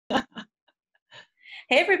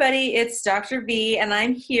Hey everybody, it's Dr. V, and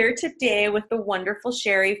I'm here today with the wonderful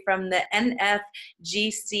Sherry from the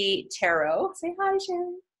NFGC Tarot. Say hi,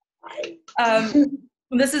 Sherry. Hi.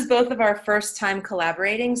 This is both of our first time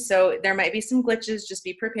collaborating, so there might be some glitches, just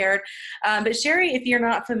be prepared. But Sherry, if you're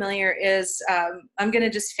not familiar, I'm going to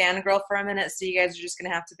just fangirl for a minute, so you guys are just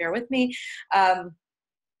going to have to bear with me.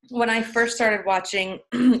 When I first started watching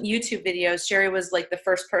YouTube videos, Sherry was like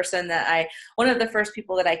one of the first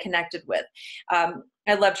people that I connected with.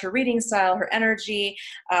 I loved her reading style, her energy,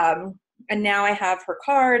 and now I have her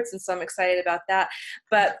cards, and so I'm excited about that.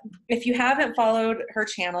 But if you haven't followed her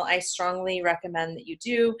channel, I strongly recommend that you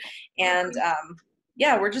do. And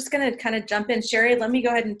yeah, we're just going to kind of jump in. Sherry, let me go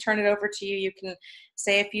ahead and turn it over to you. You can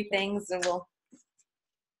say a few things and we'll...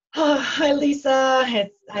 Oh, hi, Lisa.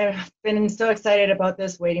 I've been so excited about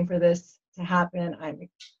this, waiting for this to happen.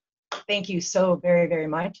 Thank you so very, very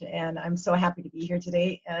much. And I'm so happy to be here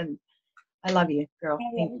today. And I love you, girl.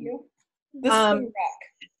 Thank you. This is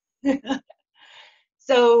rock.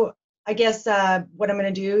 So I guess what I'm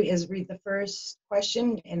going to do is read the first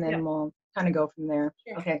question and then we'll kind of go from there.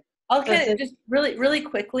 Sure. Okay. I'll kind of just really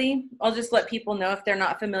quickly, I'll just let people know if they're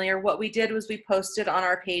not familiar. What we did was we posted on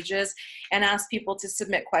our pages and asked people to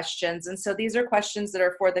submit questions. And so these are questions that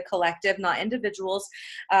are for the collective, not individuals.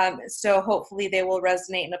 So hopefully they will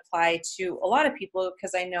resonate and apply to a lot of people,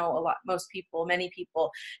 because I know many people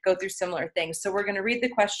go through similar things. So we're going to read the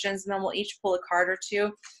questions and then we'll each pull a card or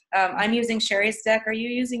two. I'm using Sherry's deck. Are you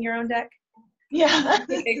using your own deck? Yeah.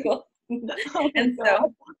 Okay, cool. Oh, and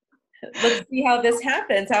so let's see how this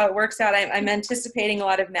happens, how it works out. I'm anticipating a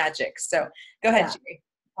lot of magic. So go ahead, Sherry.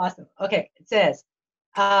 Awesome. Okay. It says,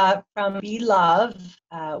 from Be Love,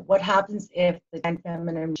 what happens if the divine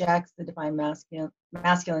feminine rejects the divine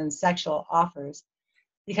masculine sexual offers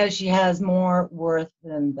because she has more worth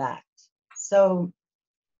than that? So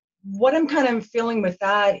what I'm kind of feeling with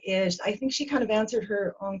that is, I think she kind of answered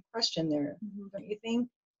her own question there. Mm-hmm. Don't you think?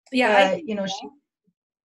 Yeah.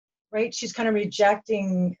 She's kind of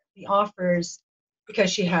rejecting the offers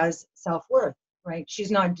because she has self-worth, right?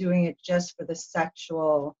 She's not doing it just for the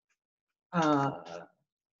sexual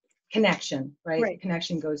connection, right? The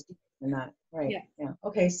connection goes deeper than that, right? Yeah.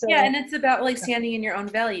 Okay. So yeah, and it's about like standing in your own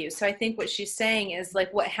value. So I think what she's saying is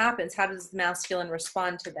like, what happens? How does the masculine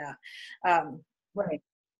respond to that? Right.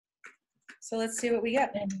 So let's see what we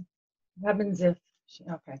get. And what happens if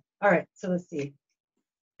okay. All right. So let's see.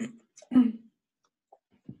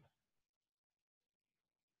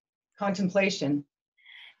 Contemplation.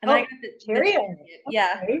 And I got the chariot.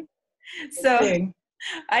 Yeah. Okay. So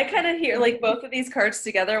I kind of hear like both of these cards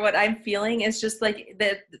together. What I'm feeling is just like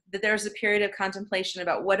that there's a period of contemplation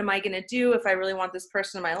about what am I going to do if I really want this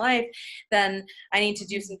person in my life. Then I need to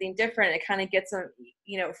do something different. It kind of gets them,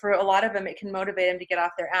 for a lot of them, it can motivate them to get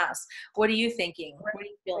off their ass. What are you thinking? What are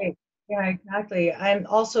you feeling? Yeah, exactly. I'm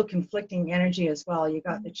also conflicting energy as well. You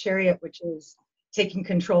got the chariot, which is taking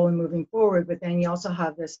control and moving forward, but then you also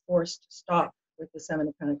have this forced stop with the Seven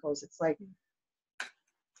of Pentacles. It's like,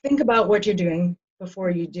 think about what you're doing before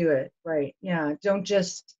you do it, right? Yeah, don't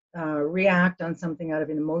just react on something out of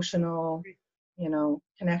an emotional,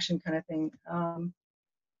 connection kind of thing.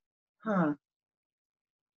 But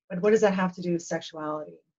what does that have to do with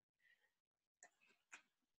sexuality?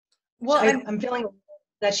 Well, I'm feeling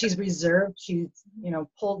that she's reserved. She's,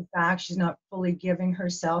 pulled back. She's not fully giving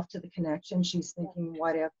herself to the connection. She's thinking,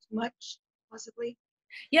 why do I have too much, possibly?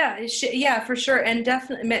 Yeah, yeah, for sure. And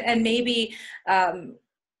definitely, and maybe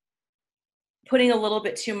putting a little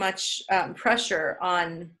bit too much pressure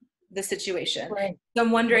on the situation. Right. So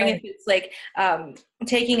I'm wondering if it's like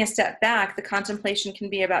taking a step back. The contemplation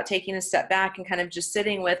can be about taking a step back and kind of just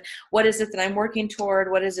sitting with, what is it that I'm working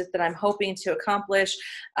toward? What is it that I'm hoping to accomplish?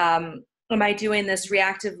 Am I doing this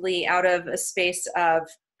reactively out of a space of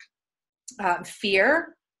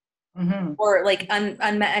fear? Mm-hmm. Or like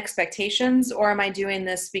unmet expectations, or am I doing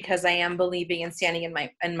this because I am believing and standing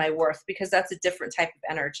in my worth? Because that's a different type of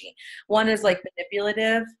energy. One is like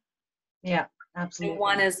manipulative. Yeah, absolutely. And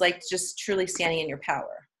one is like just truly standing in your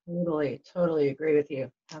power. Totally agree with you.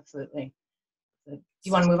 Absolutely. So, do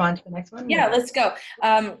you want to move on to the next one? Yeah, let's go.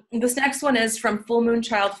 This next one is from Full Moon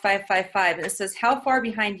Child 555, and it says, how far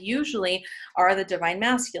behind usually are the divine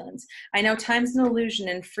masculines? I know time's an illusion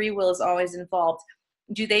and free will is always involved.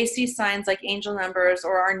 Do they see signs like angel numbers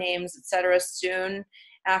or our names, etc., soon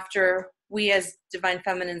after we as divine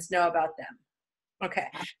feminines know about them? Okay,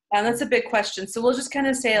 that's a big question. So we'll just kind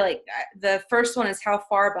of say, like, the first one is how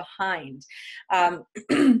far behind, and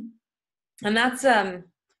that's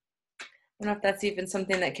I don't know if that's even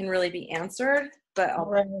something that can really be answered, but I'll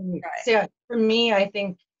try. So yeah, for me, I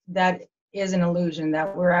think that is an illusion,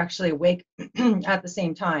 that we're actually awake at the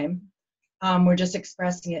same time. We're just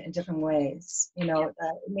expressing it in different ways. You know, it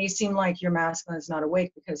may seem like your masculine is not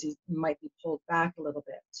awake because he might be pulled back a little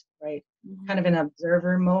bit, right? Mm-hmm. Kind of in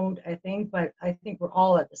observer mode, I think, but I think we're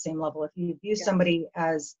all at the same level. If you view somebody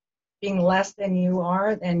as being less than you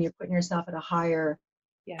are, then you're putting yourself at a higher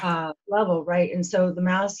level, right? And so the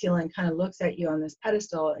masculine kind of looks at you on this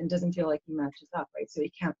pedestal and doesn't feel like he matches up, right? So he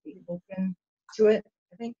can't be open to it,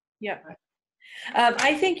 I think. Yeah.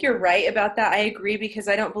 I think you're right about that. I agree, because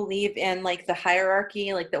I don't believe in like the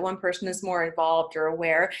hierarchy, like that one person is more involved or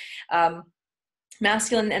aware.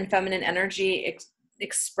 Masculine and feminine energy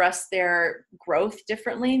express their growth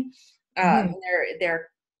differently. They're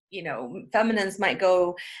you know, feminines might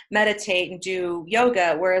go meditate and do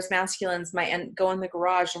yoga, whereas masculines might go in the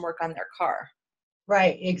garage and work on their car.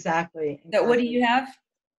 Right, exactly. So what do you have?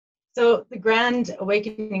 So the Grand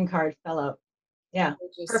Awakening card fell out. Yeah,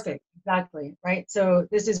 perfect. Exactly. Right. So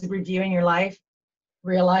this is reviewing your life,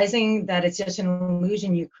 realizing that it's just an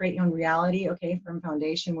illusion. You create your own reality. Okay. Firm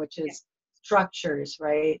foundation, which is structures,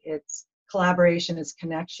 right? It's collaboration, it's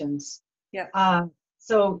connections. Yeah.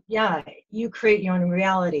 So yeah, you create your own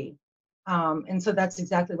reality. And so that's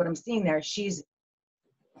exactly what I'm seeing there. She's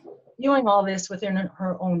doing all this within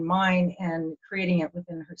her own mind and creating it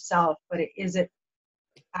within herself, but is it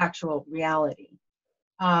actual reality?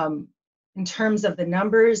 In terms of the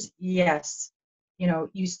numbers, yes, you know,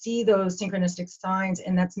 you see those synchronistic signs,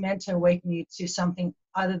 and that's meant to awaken you to something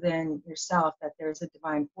other than yourself, that there's a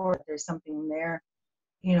divine force, there's something there,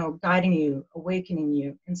 you know, guiding you, awakening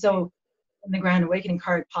you. And so when the Grand Awakening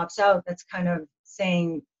card pops out, that's kind of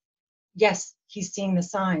saying, yes, he's seeing the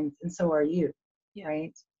signs, and so are you,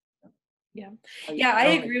 right? Yeah, I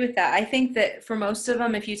agree with that. I think that for most of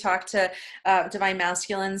them, if you talk to divine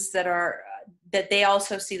masculines that they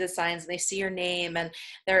also see the signs, and they see your name, and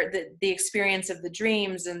the experience of the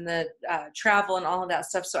dreams and the travel and all of that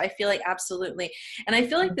stuff. So I feel like absolutely. And I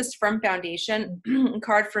feel like this Firm Foundation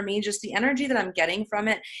card, for me, just the energy that I'm getting from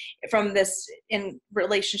it, from this in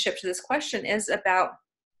relationship to this question, is about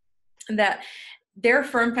that their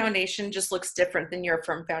firm foundation just looks different than your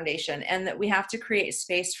firm foundation, and that we have to create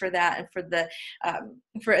space for that, and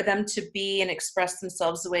for them to be and express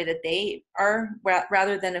themselves the way that they are,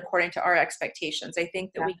 rather than according to our expectations. I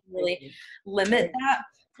think that we can really limit that,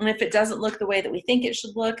 and if it doesn't look the way that we think it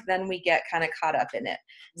should look, then we get kind of caught up in it.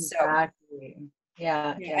 Exactly. So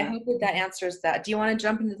I hope that answers that. Do you want to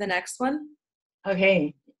jump into the next one?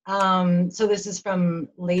 Okay. So this is from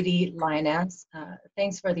Lady Lioness.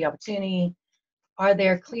 Thanks for the opportunity. Are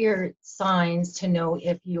there clear signs to know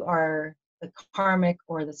if you are the karmic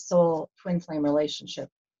or the soul twin flame relationship?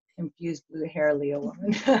 Confused blue hair Leo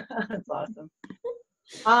woman. That's awesome.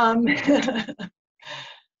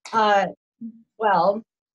 Well,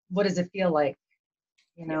 what does it feel like?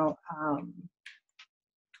 You know,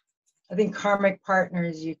 I think karmic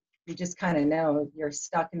partners, you just kind of know you're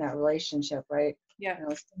stuck in that relationship, right? Yeah. You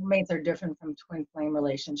know, soulmates are different from twin flame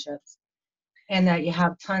relationships. And that you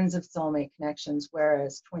have tons of soulmate connections,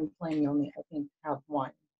 whereas twin flame, you only, I think, have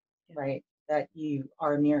one, right? That you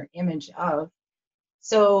are a mirror image of.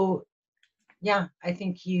 So, yeah, I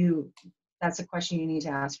think that's a question you need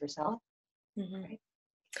to ask yourself. Mm-hmm. Right?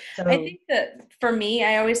 So, I think that for me,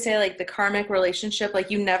 I always say, like, the karmic relationship, like,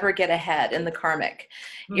 you never get ahead in the karmic.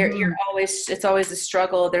 You're always, it's always a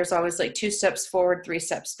struggle. There's always like 2 steps forward, 3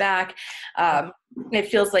 steps back. It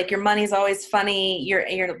feels like your money's always funny.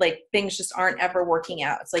 You're like, things just aren't ever working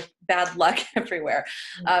out. It's like bad luck everywhere.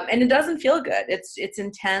 And it doesn't feel good. It's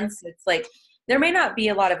intense. It's like, there may not be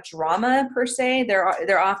a lot of drama per se.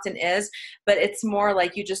 There often is, but it's more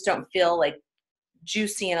like you just don't feel like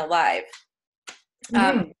juicy and alive.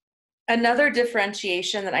 Another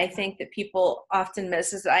differentiation that I think that people often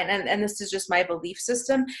miss is, and this is just my belief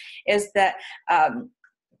system, is that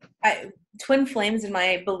twin flames, in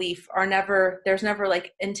my belief, there's never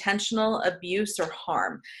like intentional abuse or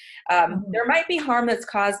harm. There might be harm that's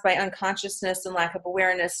caused by unconsciousness and lack of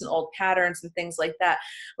awareness and old patterns and things like that.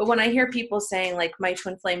 But when I hear people saying, like, my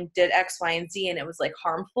twin flame did X, Y, and Z and it was like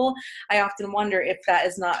harmful, I often wonder if that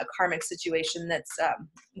is not a karmic situation that's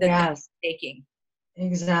taking.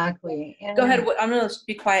 Exactly. And go ahead. I'm going to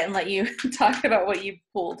be quiet and let you talk about what you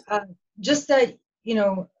pulled. Just that, you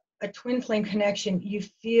know, a twin flame connection, you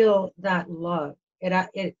feel that love.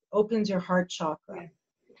 It opens your heart chakra.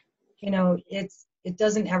 You know, it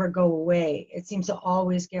doesn't ever go away. It seems to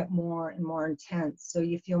always get more and more intense. So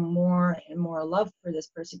you feel more and more love for this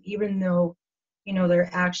person, even though, you know, their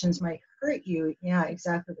actions might hurt you. Yeah,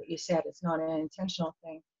 exactly what you said. It's not an intentional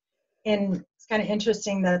thing. And it's kind of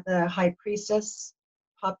interesting that the High Priestess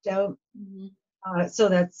popped out. So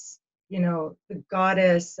that's the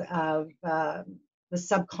goddess of the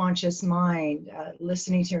subconscious mind,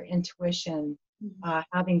 listening to your intuition,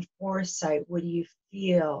 having foresight. What do you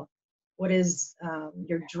feel? What is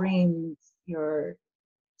your dreams, your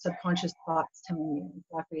subconscious thoughts telling you?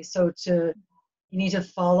 Exactly. So you need to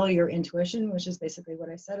follow your intuition, which is basically what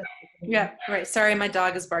I said at the beginning. Yeah, right. Sorry, my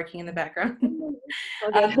dog is barking in the background.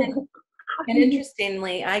 Okay. And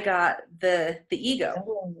interestingly, I got the ego.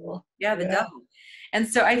 Devil. Yeah, the devil. And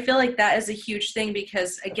so I feel like that is a huge thing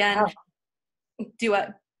because, again,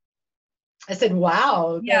 I said,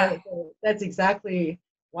 wow. Yeah. That's exactly,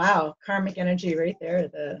 wow. Karmic energy right there.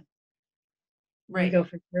 The ego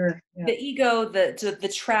for sure. Yeah. The ego,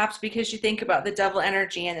 the trapped, because you think about the devil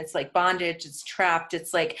energy and it's like bondage, it's trapped.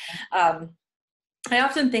 It's like, I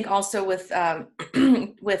often think also with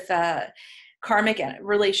karmic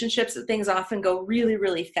relationships that things often go really,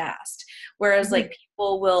 really fast. Whereas like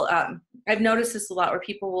people will, I've noticed this a lot where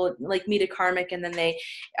people will like meet a karmic and then they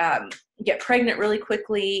get pregnant really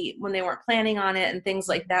quickly when they weren't planning on it and things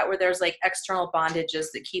like that, where there's like external bondages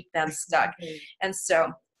that keep them stuck. And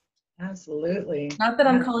so absolutely. Not that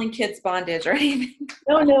I'm calling kids bondage or anything.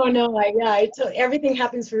 No. Everything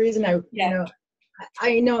happens for a reason.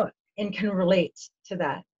 I know and can relate to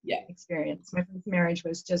that experience. My first marriage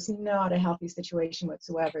was just not a healthy situation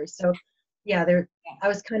whatsoever. So I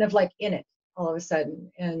was kind of like in it all of a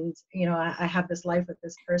sudden. And, I have this life with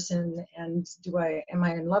this person, and am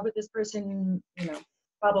I in love with this person?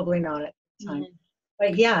 Probably not at the time.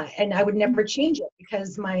 But and I would never change it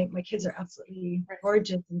because my kids are absolutely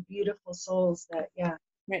gorgeous and beautiful souls that,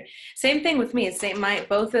 Right. Same thing with me.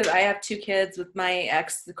 I have 2 kids with my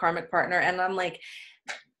ex, the karmic partner, and I'm like,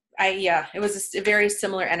 it was a very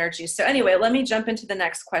similar energy. So anyway, let me jump into the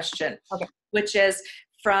next question, which is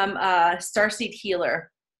from Starseed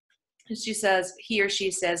Healer. He or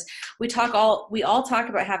she says, we all talk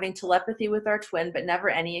about having telepathy with our twin, but never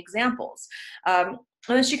any examples. And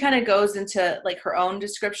then she kind of goes into like her own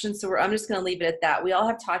description. So I'm just going to leave it at that. We all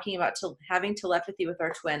have talking about having telepathy with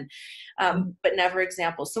our twin, but never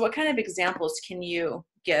examples. So what kind of examples can you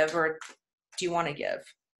give, or do you want to give?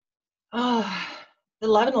 The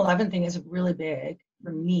 1111 thing is really big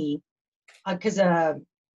for me because I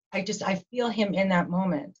feel him in that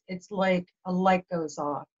moment. It's like a light goes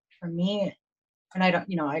off for me, and I don't,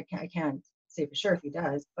 I can't say for sure if he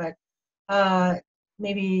does, but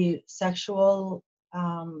maybe sexual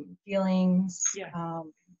feelings. I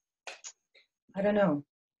don't know.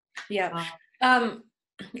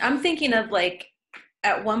 I'm thinking of like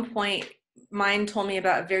at one point mine told me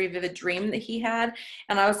about a very vivid dream that he had,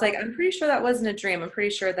 and I was like, I'm pretty sure that wasn't a dream. I'm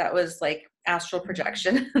pretty sure that was like astral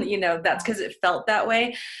projection. That's because it felt that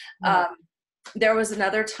way. There was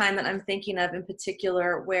another time that I'm thinking of in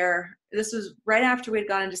particular where this was right after we'd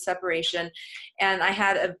gone into separation, and I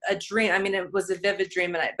had a dream. I mean, it was a vivid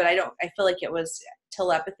dream, but I feel like it was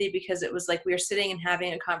telepathy because it was like we were sitting and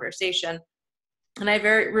having a conversation, and I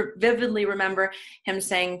very vividly remember him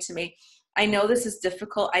saying to me, I know this is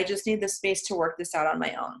difficult. I just need the space to work this out on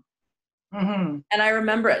my own. And I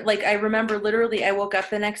remember literally I woke up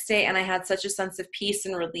the next day and I had such a sense of peace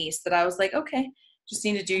and release that I was like, okay, just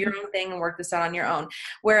need to do your own thing and work this out on your own.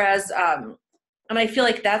 Whereas, and I feel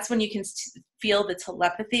like that's when you can feel the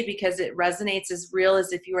telepathy because it resonates as real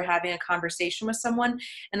as if you were having a conversation with someone,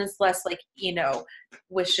 and it's less like,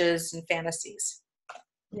 wishes and fantasies.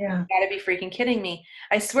 Yeah. You gotta be freaking kidding me.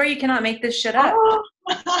 I swear you cannot make this shit up.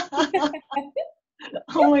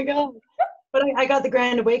 Oh my God. But I got the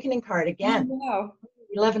Grand Awakening card again. Wow.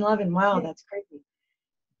 1111. Wow, that's crazy.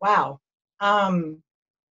 Wow.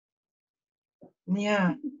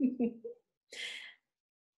 Yeah.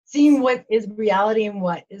 Seeing what is reality and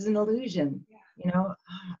what is an illusion.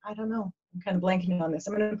 I don't know. I'm kind of blanking on this.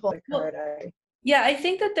 I'm going to pull a card. I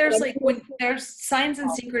think that there's signs and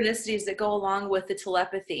synchronicities that go along with the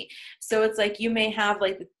telepathy. So it's like you may have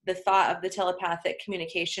like the thought of the telepathic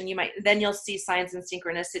communication. You'll see signs and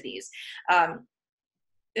synchronicities.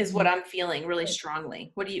 Is what I'm feeling really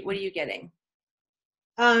strongly. What are you getting?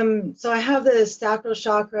 So I have the sacral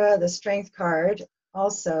chakra, the strength card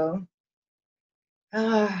also.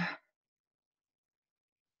 What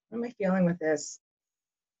am I feeling with this?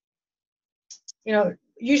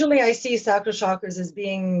 Usually I see sacral chakras as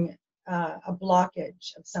being a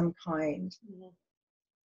blockage of some kind.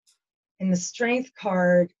 And the strength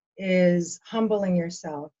card is humbling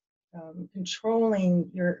yourself,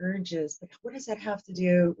 controlling your urges. Like, what does that have to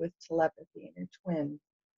do with telepathy and your twin?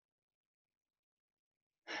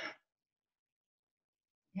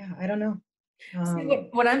 I don't know. See,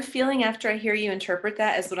 what I'm feeling after I hear you interpret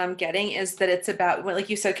that is what I'm getting is that it's about, like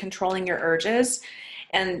you said, controlling your urges.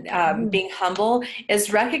 and Mhm. being humble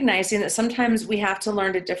is recognizing that sometimes we have to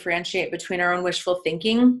learn to differentiate between our own wishful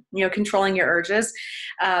thinking, controlling your urges,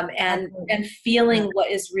 and Absolutely. feeling Yeah.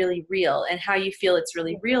 what is really real. And how you feel it's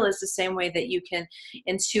really real is the same way that you can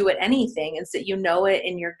intuit anything. It's that you know it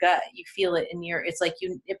in your gut, you feel it in your, it's like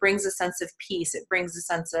it brings a sense of peace. It brings a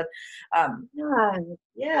sense of, Yeah,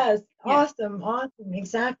 yes, yeah, awesome, awesome.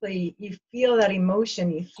 Exactly. You feel that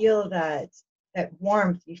emotion, you feel that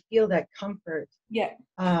warmth, you feel that comfort. yeah.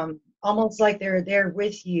 Almost like they're there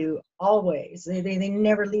with you always. They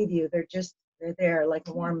never leave you. They're there like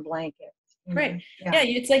a warm blanket, you Right. know. Yeah.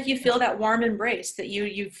 Yeah, it's like you feel that warm embrace, that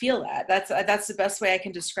you feel that. That's the best way I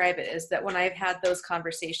can describe it, is that when I've had those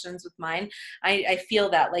conversations with mine, I feel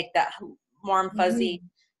that, like that warm Hmm. fuzzy.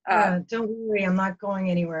 Yeah, don't worry, I'm not going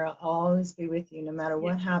anywhere. I'll always be with you no matter Yeah,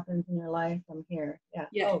 what happens in your life. I'm here. Yeah.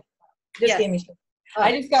 yeah, Oh, just yes. gave me shit.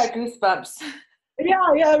 I Oh, just got goosebumps.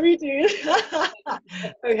 yeah, yeah, me too.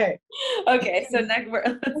 Okay. Okay, so next,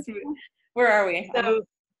 let's move. Where are we? So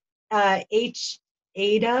H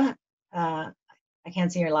Ada, I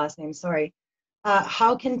can't say your last name, sorry.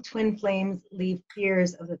 How can twin flames leave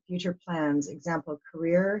fears of the future plans? Example,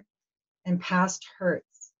 career and past hurts.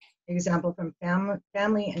 Example from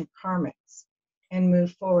family and karmics, and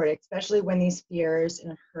move forward, especially when these fears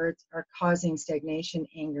and hurts are causing stagnation,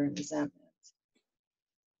 anger, and resentment.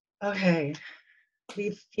 Okay,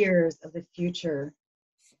 leave fears of the future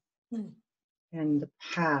Hmm. and the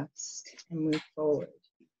past and move forward.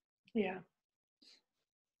 Yeah.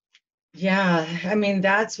 Yeah, I mean,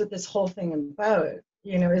 that's what this whole thing about,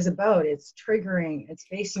 is about. It's triggering, it's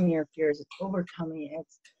facing your fears, it's overcoming,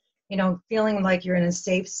 it's, feeling like you're in a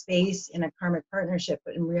safe space in a karmic partnership,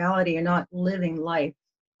 but in reality, you're not living life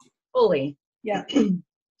fully. Yeah.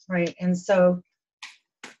 Right. And so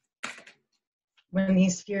when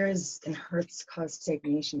these fears and hurts cause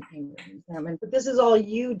stagnation, anger, and resentment, but this is all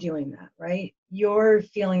you doing that, right? You're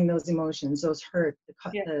feeling those emotions, those hurt,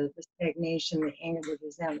 Yeah. the stagnation, the anger, the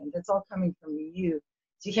resentment. That's all coming from you.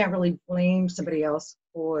 So you can't really blame somebody else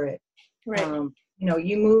for it. Right.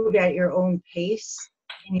 You move at your own pace,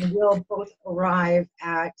 and you will both arrive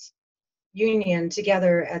at union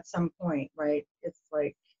together at some point, right? It's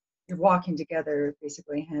like you're walking together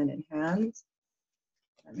basically hand in hand.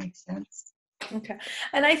 That makes sense. Okay.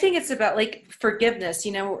 And I think it's about like forgiveness,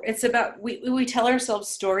 it's about, we tell ourselves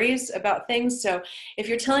stories about things. So if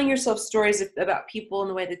you're telling yourself stories about people and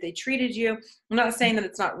the way that they treated you, I'm not saying that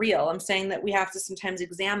it's not real. I'm saying that we have to sometimes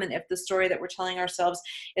examine if the story that we're telling ourselves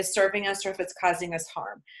is serving us or if it's causing us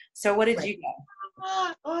harm. So what did Right. you get?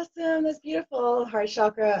 Ah, awesome. That's beautiful. Heart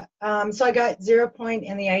chakra. So I got 0 point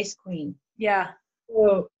and the ice queen. Yeah.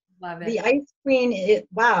 So Love it. the ice queen,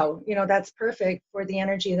 wow, that's perfect for the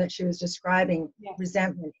energy that she was describing, Yeah.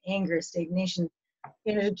 resentment, anger, stagnation,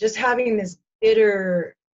 just having this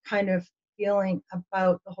bitter kind of feeling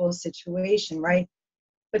about the whole situation, right?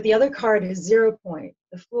 But the other card is 0 point,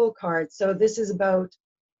 the Fool card. So this is about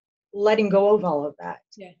letting go of all of that.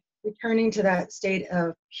 Yeah. Returning to that state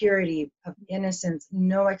of purity, of innocence,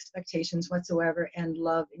 no expectations whatsoever, and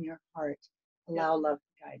love in your heart. Yeah. Allow love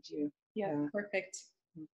to guide you. Yeah. Yeah. Perfect.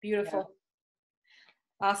 Yeah. Beautiful.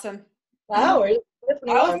 Awesome. Wow, we're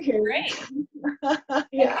flipping That was along here. great.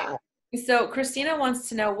 Yeah. So Christina wants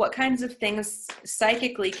to know what kinds of things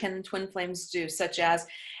psychically can twin flames do, such as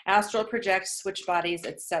astral project, switch bodies,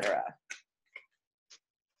 etc.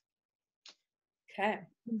 Okay.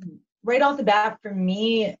 Right off the bat, for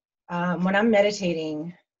me, when I'm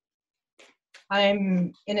meditating,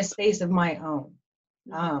 I'm in a space of my own.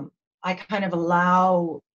 I kind of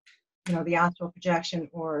allow, the astral projection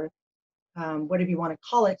or whatever you want to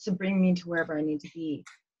call it, to bring me to wherever I need to be.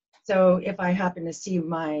 So if I happen to see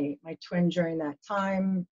my twin during that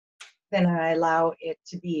time, then I allow it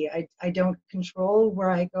to be. I don't control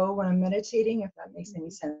where I go when I'm meditating, if that makes any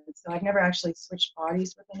sense. So I've never actually switched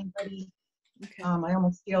bodies with anybody. Okay. I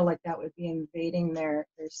almost feel like that would be invading their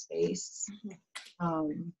space.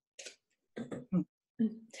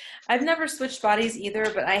 I've never switched bodies either,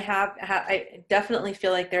 but I definitely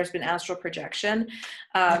feel like there's been astral projection.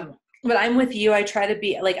 But I'm with you. I try to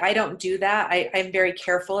be like, I don't do that. I'm very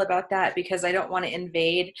careful about that because I don't want to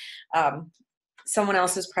invade someone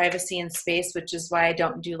else's privacy and space, which is why I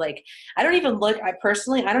don't do I don't even look, I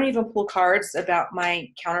don't even pull cards about my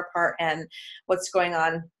counterpart and what's going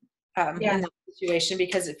on Yeah, in that situation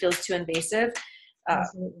because it feels too invasive.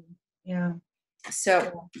 absolutely. Yeah.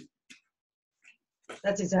 So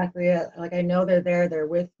That's exactly it. Like I know they're there, they're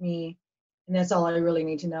with me, and that's all I really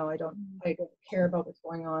need to know. I don't care about what's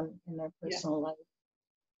going on in their personal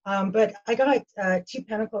life. But I got 2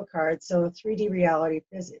 Pentacle cards, so 3D reality,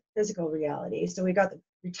 physical reality. So we got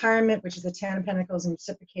retirement, which is the Ten of Pentacles, and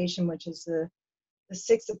reciprocation, which is the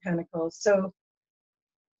Six of Pentacles. So,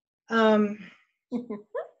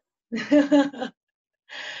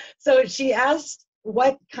 so she asked,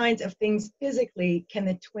 what kinds of things physically can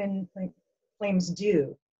the twin flames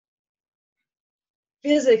do?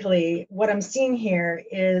 Physically, what I'm seeing here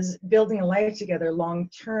is building a life together long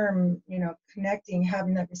term, you know, connecting,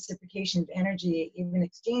 having that reciprocation of energy, even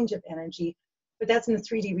exchange of energy. But that's in the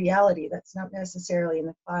 3D reality. That's not necessarily in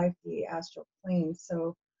the 5D astral plane.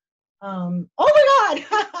 So, oh my God!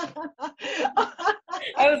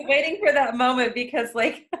 I was waiting for that moment because,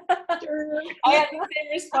 like, Sure. I had the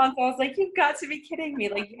same response. I was like, you've got to be kidding me.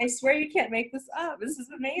 Like, I swear you can't make this up. This is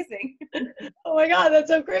amazing. Oh my God, that's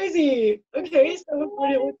so crazy. Okay, so what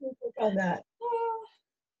do you think on that?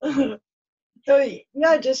 So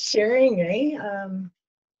yeah, just sharing, eh?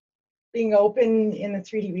 Being open in the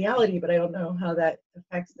 3D reality, but I don't know how that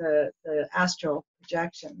affects the astral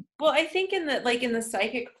projection. Well, I think in the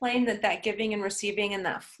psychic plane, that giving and receiving and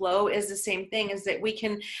that flow is the same thing, is that we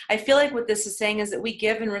can, I feel like what this is saying is that we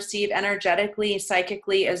give and receive energetically,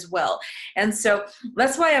 psychically as well. And so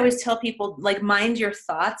that's why I always tell people, like, mind your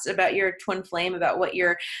thoughts about your twin flame, about what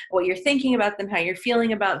you're thinking about them, how you're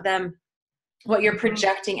feeling about them, what you're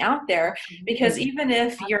projecting out there, because even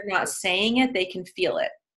if you're not saying it, they can feel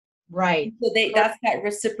it. Right. So that's that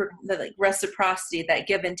reciprocity, that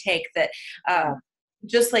give and take, that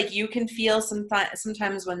just like you can feel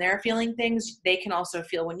sometimes when they're feeling things, they can also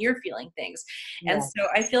feel when you're feeling things. Yeah. And so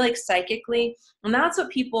I feel like psychically, and that's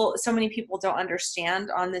what so many people don't understand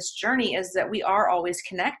on this journey, is that we are always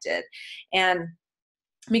connected. And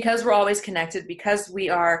because we're always connected, because we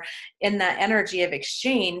are in that energy of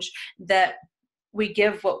exchange, that we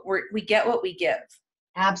get what we give.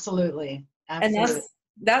 Absolutely. Absolutely. And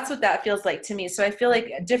that's what that feels like to me. So I feel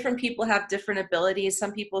like different people have different abilities.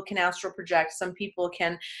 Some people can astral project. Some people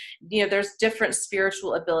can, there's different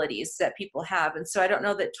spiritual abilities that people have. And so I don't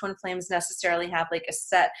know that twin flames necessarily have like a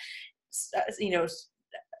set,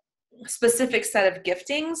 specific set of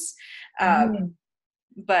giftings.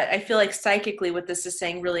 But I feel like psychically what this is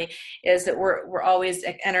saying really is that we're always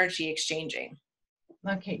energy exchanging.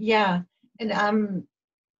 Okay. Yeah. And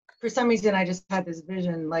for some reason I just had this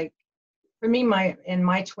vision, like, for me, my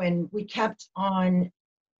twin, we kept on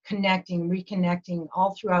reconnecting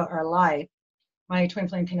all throughout our life. My twin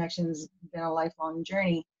flame connection's been a lifelong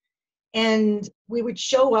journey. And we would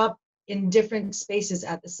show up in different spaces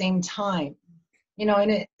at the same time, and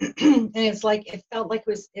it and it's like, it felt like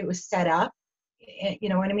it was set up, you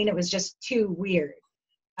know what I mean? It was just too weird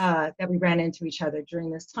that we ran into each other during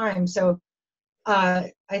this time. So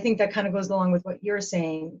I think that kind of goes along with what you're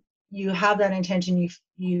saying. You have that intention,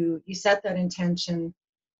 you set that intention,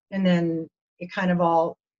 and then it kind of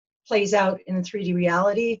all plays out in the 3D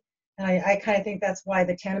reality. And I kind of think that's why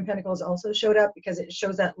the Ten of Pentacles also showed up, because it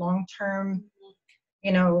shows that long-term,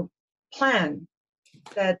 plan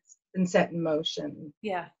that's been set in motion.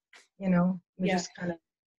 Yeah. Just kind of.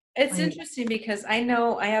 It's interesting because I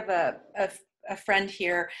know I have a friend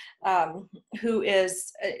here who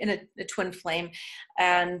is in a twin flame,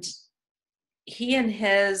 and he and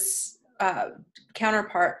his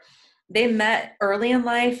counterpart, they met early in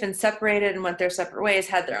life and separated and went their separate ways,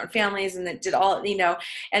 had their own families, and it did all,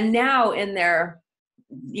 and now in their,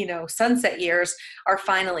 sunset years are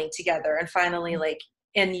finally together and finally like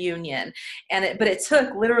in union. But it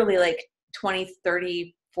took literally like 20,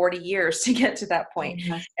 30, 40 years to get to that point.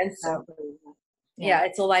 Yes, and so, yeah,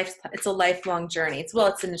 it's a lifelong journey. It's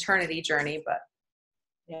an eternity journey, but.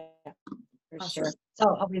 Yeah, for sure.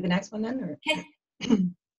 So I'll read the next one then, or?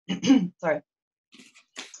 Okay. Sorry.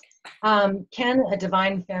 Can a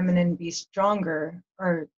divine feminine be stronger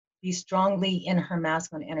or be strongly in her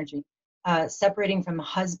masculine energy, separating from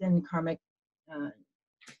husband, karmic,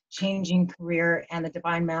 changing career, and the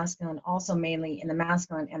divine masculine, also mainly in the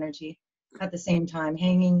masculine energy at the same time,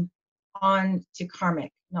 hanging on to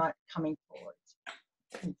karmic, not coming forward?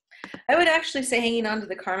 I would actually say hanging on to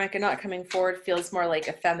the karmic and not coming forward feels more like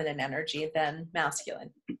a feminine energy than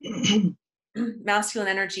masculine. Masculine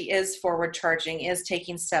energy is forward charging, is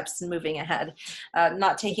taking steps and moving ahead.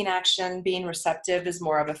 Not taking action, being receptive is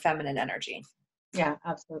more of a feminine energy. Yeah,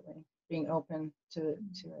 absolutely. Being open to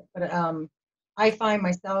it. But I find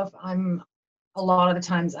myself, a lot of the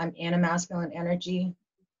times I'm in a masculine energy,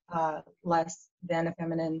 less than a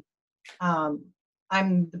feminine.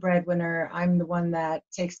 I'm the breadwinner. I'm the one that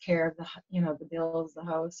takes care of the bills, the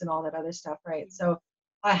house, and all that other stuff, right? So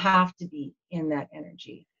I have to be in that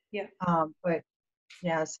energy. Yeah. But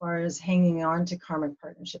yeah, as far as hanging on to karmic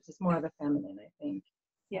partnerships, it's more of the feminine, I think.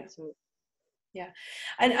 Yeah. Yeah.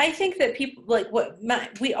 And I think that people like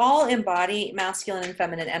we all embody masculine and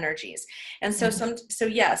feminine energies. And so so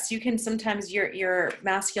yes, you can sometimes your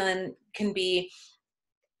masculine can be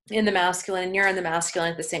in the masculine and you're in the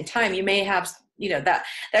masculine at the same time. You may have,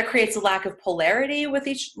 that creates a lack of polarity with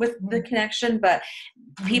the connection, but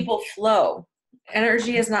people flow.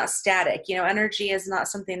 Energy is not static. Energy is not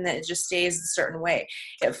something that just stays a certain way.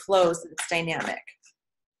 It flows. It's dynamic.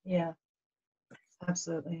 Yeah,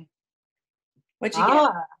 absolutely. What'd you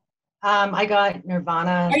get? I got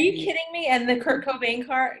Nirvana. Are you kidding me? And the Kurt Cobain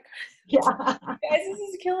card? Yeah. Guys, this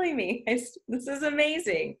is killing me. This is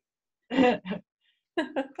amazing.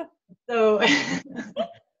 So,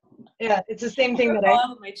 yeah, it's the same thing that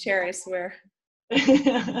on my chair, I swear.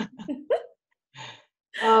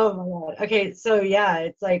 Oh my God. Okay, so yeah,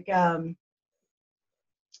 it's like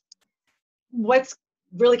what's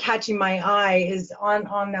really catching my eye is on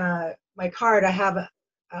my card. I have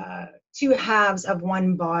two halves of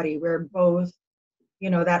one body. We're both,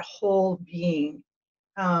 that whole being.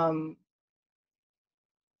 Yeah,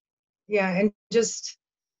 and just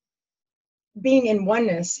being in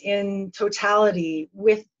oneness, in totality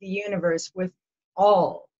with the universe, with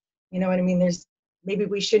all. You know what I mean? Maybe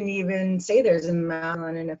we shouldn't even say there's a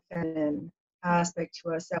masculine and a feminine aspect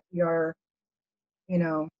to us, that we are,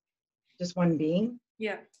 just one being.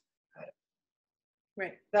 Yeah.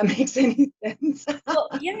 Right. That makes any sense. Well,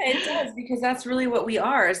 yeah, it does, because that's really what we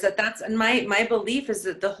are. And my belief is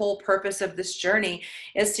that the whole purpose of this journey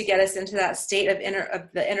is to get us into that state of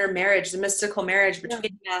the inner marriage, the mystical marriage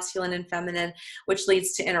between masculine and feminine, which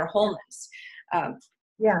leads to inner wholeness.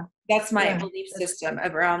 Yeah, that's my belief system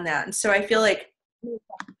around that. And so I feel like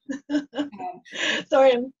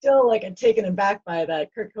sorry, I'm still taken aback by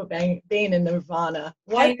that Kurt Cobain and Nirvana.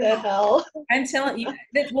 What the hell? I'm telling you.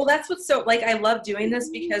 Well, that's what's so I love doing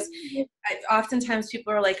this, because oftentimes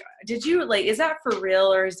people are like, "Did you is that for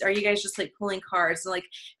real, or are you guys just pulling cards?" And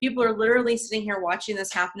people are literally sitting here watching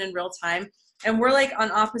this happen in real time, and we're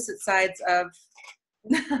on opposite sides of.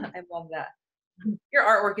 I love that. Your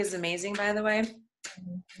artwork is amazing, by the way.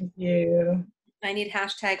 Thank you. I need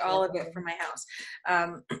hashtag all of it for my house.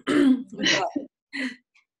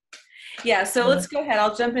 Yeah, so let's go ahead.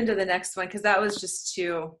 I'll jump into the next one, because that was just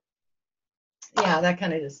too. Yeah, that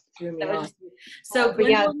kind of just threw me off. So, but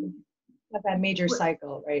yeah, that major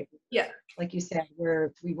cycle, right? Yeah. Like you said,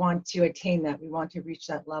 we want to attain that. We want to reach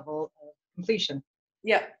that level of completion.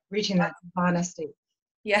 Yeah. Reaching that nirvana state.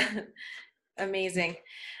 Yeah. Amazing.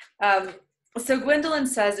 So Gwendolyn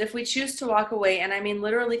says, if we choose to walk away, and I mean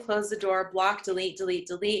literally close the door, block, delete, delete,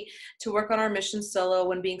 delete, to work on our mission solo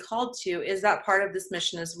when being called to, is that part of this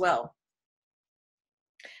mission as well?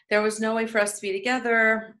 There was no way for us to be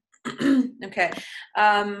together. Okay.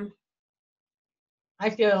 I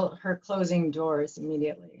feel her closing doors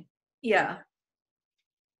immediately. Yeah.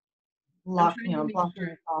 Blocking yourself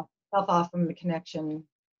off from the connection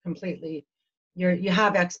completely. You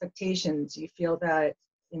have expectations. You feel that,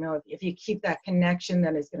 if you keep that connection,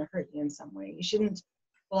 then it's going to hurt you in some way. You shouldn't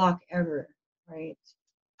block ever, right?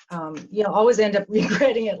 You'll always end up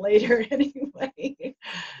regretting it later anyway.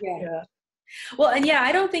 Yeah. Well, and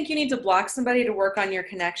I don't think you need to block somebody to work on your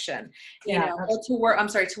connection, or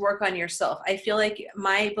to work on yourself. I feel like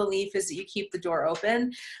my belief is that you keep the door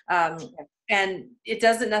open. And it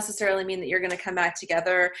doesn't necessarily mean that you're going to come back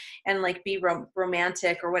together and be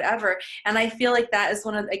romantic or whatever. And I feel like that is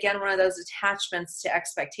one of those attachments to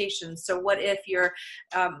expectations. So what if your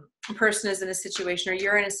person is in a situation, or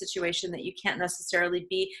you're in a situation, that you can't necessarily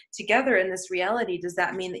be together in this reality? Does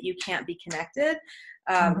that mean that you can't be connected?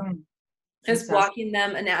 Is blocking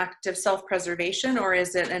them an act of self-preservation, or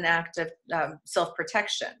is it an act of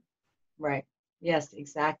self-protection? Right. Yes,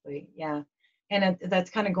 exactly. Yeah. And that's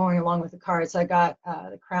kind of going along with the cards. So I got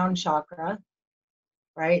the crown chakra,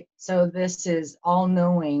 right? So this is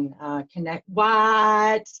all-knowing, connect.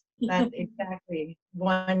 What? That's exactly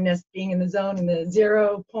oneness, being in the zone, in the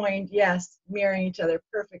 0 point. Yes, mirroring each other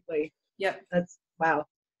perfectly. Yep. That's wow.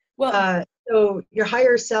 Well, so your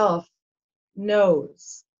higher self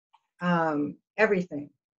knows everything,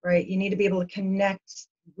 right? You need to be able to connect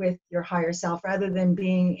with your higher self, rather than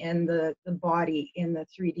being in the body, in the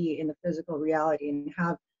 3D, in the physical reality, and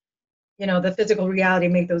have the physical reality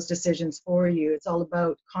make those decisions for you. It's all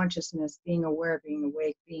about consciousness, being aware, being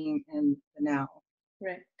awake, being in the now.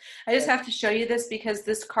 Right. I just have to show you this, because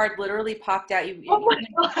this card literally popped out. Oh my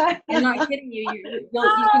God. I'm not kidding you. You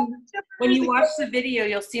can, when you watch the video,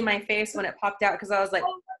 you'll see my face when it popped out, because I was like,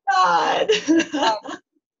 oh my God.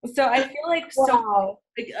 So I feel like wow.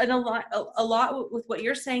 and a lot with what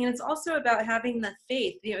you're saying. And it's also about having the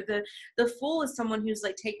faith. The fool is someone who's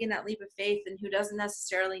like taking that leap of faith and who doesn't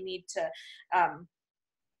necessarily need to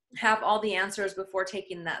have all the answers before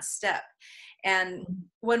taking that step. And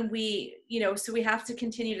when we, so we have to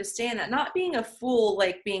continue to stay in that, not being a fool,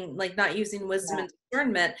 like being like not using wisdom and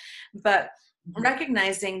discernment, but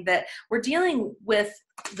recognizing that we're dealing with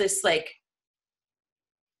this, like,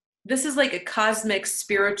 this is like a cosmic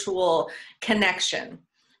spiritual connection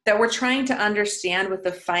that we're trying to understand with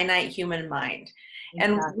the finite human mind.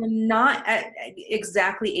 And we're not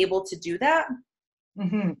exactly able to do that.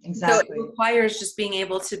 Exactly. So it requires just being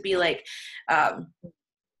able to be like,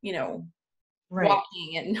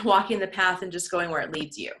 walking the path and just going where it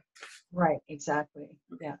leads you. Right. Exactly.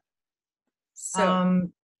 Yeah. So,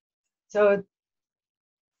 so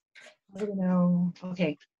I don't know.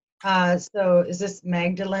 Okay. So is this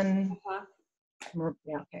Magdalene?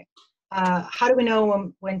 Yeah. Okay. How do we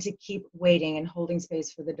know when to keep waiting and holding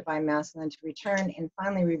space for the divine masculine to return and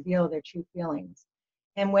finally reveal their true feelings?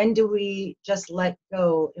 And when do we just let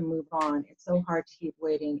go and move on? It's so hard to keep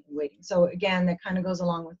waiting and waiting. So again, that kind of goes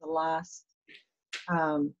along with the last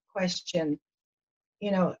question.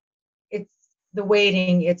 It's the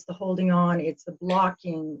waiting, it's the holding on, it's the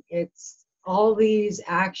blocking, it's all these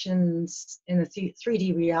actions in the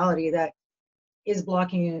 3D reality that is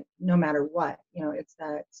blocking it no matter what. It's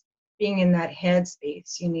that being in that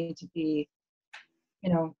headspace. You need to be,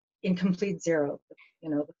 in complete zero,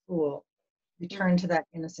 the fool. Return to that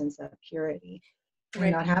innocence, that purity,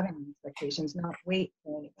 and not having expectations, not wait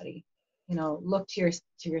for anybody. Look to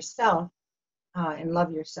yourself and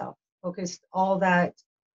love yourself. Focus all that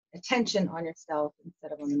attention on yourself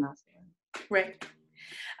instead of on the masculine. Right.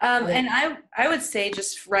 And I would say,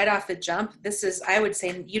 just right off the jump, I would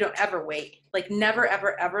say you don't ever wait. Like, never,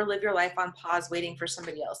 ever, ever live your life on pause waiting for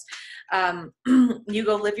somebody else. You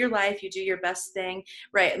go live your life, you do your best thing,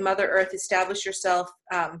 right? Mother Earth, establish yourself,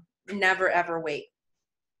 never, ever wait.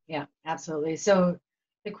 Yeah, absolutely. So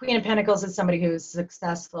the Queen of Pentacles is somebody who's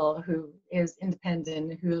successful, who is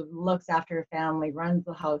independent, who looks after her family, runs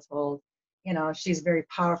the household. She's a very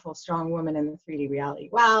powerful, strong woman in the 3D reality.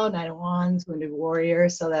 Wow, Knight of Wands, Wounded Warrior.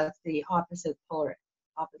 So that's the opposite of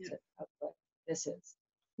what this is.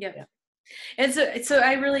 Yeah. And so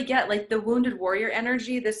I really get, like, the wounded warrior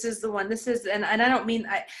energy. This is the one. And I don't mean,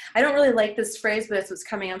 I don't really like this phrase, but it's what's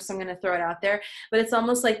coming up, so I'm going to throw it out there. But it's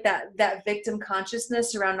almost like that victim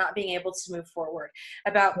consciousness around not being able to move forward.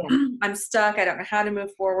 About I'm stuck. I don't know how to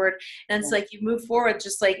move forward. And it's like you move forward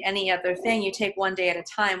just like any other thing. You take one day at a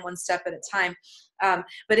time, one step at a time.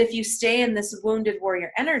 But if you stay in this wounded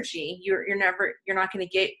warrior energy, you're not going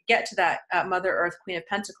to get to that Mother Earth, Queen of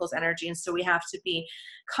Pentacles energy. And so we have to be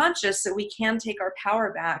conscious that we can take our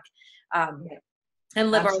power back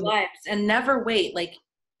and live our lives and never wait. Like,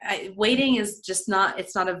 waiting is just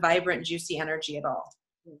it's not a vibrant, juicy energy at all.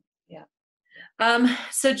 Yeah.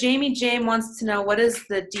 So Jamie Jane wants to know, what is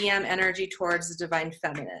the DM energy towards the divine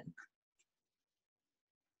feminine?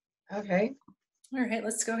 Okay. All right,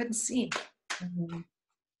 let's go ahead and see.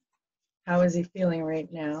 How is he feeling right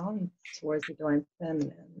now towards the divine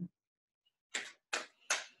feminine?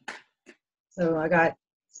 So I got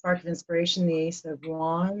Spark of Inspiration, the Ace of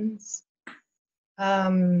Wands.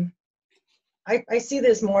 I see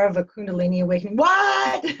this more of a Kundalini awakening.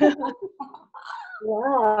 What?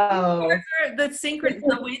 Wow.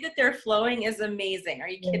 The way that they're flowing is amazing. Are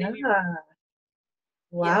you kidding me?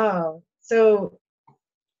 Wow. So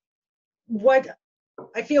what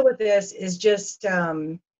I feel with this is just,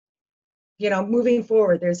 moving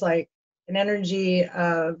forward. There's like an energy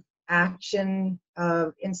of action,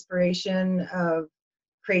 of inspiration, of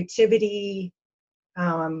creativity.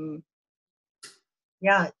 And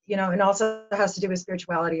also has to do with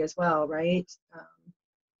spirituality as well, right?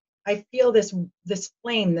 I feel this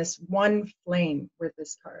flame, this one flame with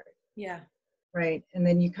this card. Yeah. Right. And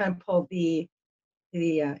then you kind of pull the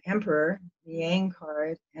Emperor, the Yang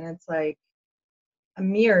card, and it's like a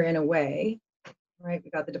mirror in a way, right? We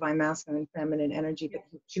got the divine masculine, feminine energy, but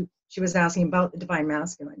she was asking about the divine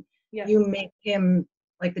masculine. Yeah. You make him,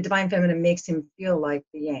 like, the divine feminine makes him feel like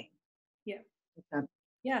the Yang. Yeah.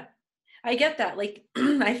 Yeah. I get that. Like,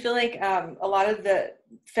 I feel like a lot of the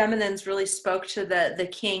feminines really spoke to the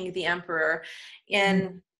king, the emperor,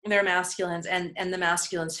 in their masculines, and the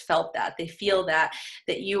masculines felt that. They feel that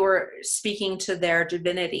you were speaking to their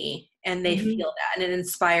divinity, and they feel that, and it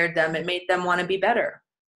inspired them. It made them want to be better.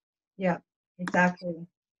 Yeah, exactly.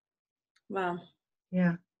 Wow.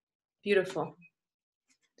 Yeah. Beautiful.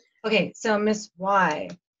 Okay, so Miss Y,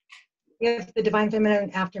 if the divine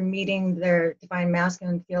feminine, after meeting their divine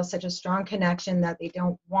masculine, feels such a strong connection that they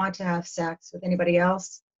don't want to have sex with anybody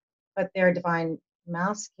else but their divine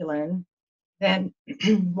masculine, then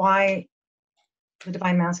why the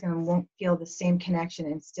divine masculine won't feel the same connection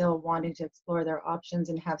and still wanting to explore their options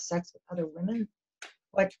and have sex with other women?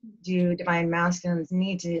 What do divine masculines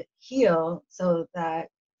need to heal so that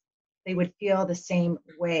they would feel the same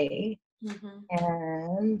way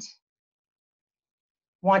and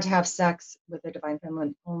want to have sex with their divine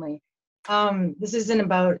feminine only? This isn't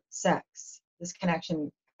about sex. This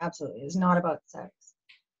connection absolutely is not about sex.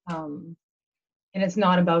 And it's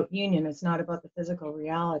not about union. It's not about the physical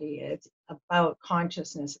reality. It's about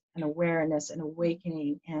consciousness and awareness and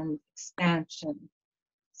awakening and expansion.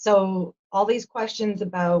 So all these questions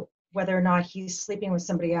about whether or not he's sleeping with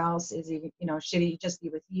somebody else, is he, you know, should he just be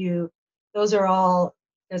with you? Those are all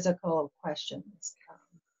physical questions.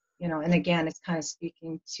 You know, and again, it's kind of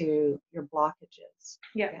speaking to your blockages.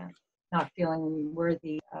 Yeah. Not feeling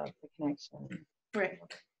worthy of the connection. Right.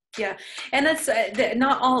 Yeah. And that's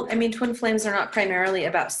not all, I mean, twin flames are not primarily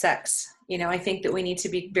about sex. You know, I think that we need to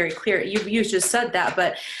be very clear. You just said that,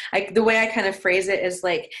 but the way I kind of phrase it is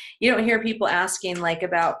like, you don't hear people asking like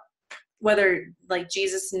about whether like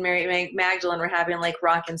Jesus and Mary Magdalene were having like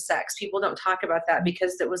rockin' sex. People don't talk about that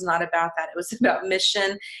because it was not about that. It was about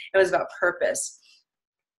mission. It was about purpose.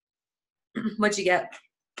 What'd you get?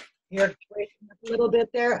 You're breaking up a little bit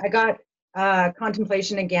there. I got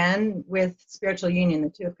contemplation again with spiritual union, the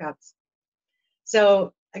Two of Cups.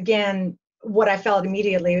 So again, what I felt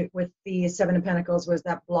immediately with the Seven of Pentacles was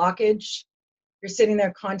that blockage. You're sitting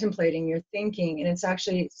there contemplating, you're thinking, and it's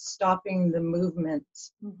actually stopping the movement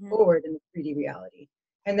forward in the 3D reality.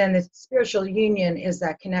 And then the spiritual union is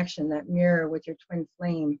that connection, that mirror with your twin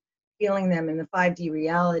flame, feeling them in the 5D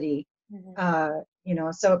reality. You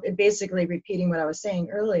know, so it basically repeating what I was saying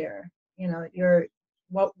earlier. You know, you're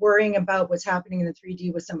worrying about what's happening in the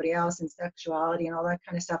 3D with somebody else and sexuality and all that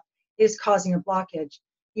kind of stuff is causing a blockage.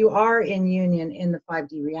 You are in union in the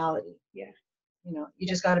 5D reality. Yeah. You know, you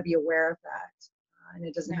just got to be aware of that. And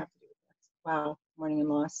it doesn't have to do with that. Wow, mourning and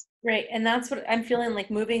loss. Right. And that's what I'm feeling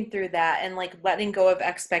like, moving through that and like letting go of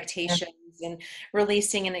expectations and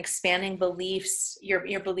releasing and expanding beliefs,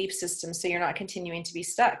 your belief system, so you're not continuing to be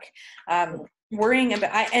stuck. Worrying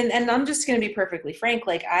about, and I'm just going to be perfectly frank.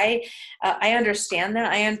 Like I understand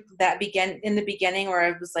that. That began in the beginning where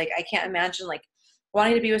I was like, I can't imagine like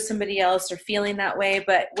wanting to be with somebody else or feeling that way.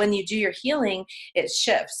 But when you do your healing, it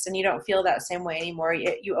shifts and you don't feel that same way anymore.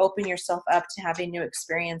 You open yourself up to having new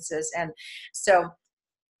experiences. And so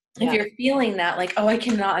if you're feeling that, like, oh, I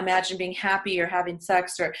cannot imagine being happy or having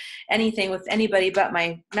sex or anything with anybody but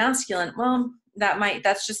my masculine, well,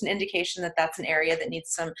 that's just an indication that that's an area that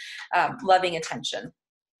needs some loving attention.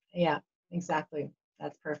 Yeah, exactly.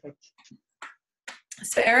 That's perfect.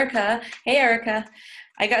 So Erica, hey Erica,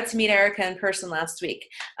 I got to meet Erica in person last week.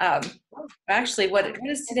 Actually, what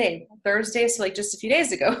is today? Thursday, so like just a few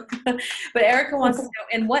days ago. But Erica wants to know,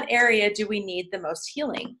 in what area do we need the most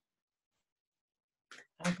healing?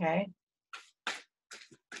 Okay.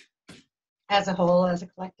 As a whole, as a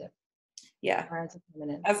collective. Yeah. Or as a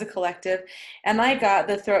feminine. As a collective. And I got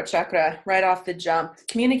the throat chakra right off the jump.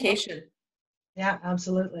 Communication. Yeah,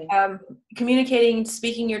 absolutely. Communicating,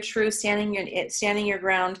 speaking your truth, standing your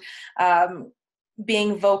ground,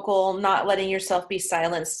 being vocal, not letting yourself be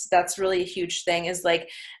silenced. That's really a huge thing, is like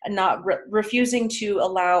not refusing to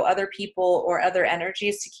allow other people or other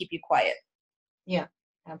energies to keep you quiet. Yeah,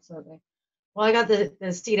 absolutely. Well, I got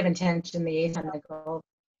the seed of intention, the Ace of Pentacles.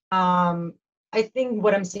 I think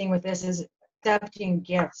what I'm seeing with this is accepting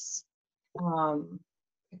gifts,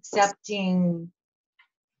 accepting,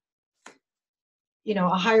 you know,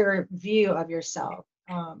 a higher view of yourself,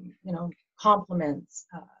 you know, compliments,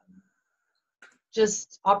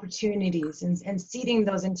 just opportunities, and seeding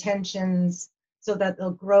those intentions so that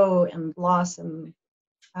they'll grow and blossom,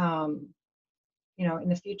 you know, in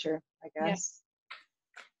the future, I guess.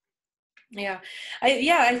 Yeah.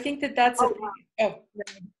 I think that's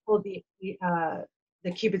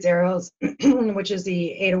the Cupid's arrows, which is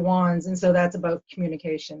the Eight of Wands, and so that's about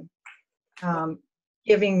communication,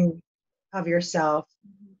 giving of yourself,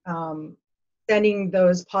 sending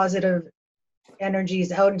those positive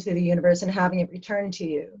energies out into the universe and having it return to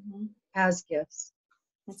you as gifts.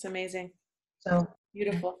 That's amazing. So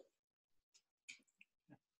beautiful.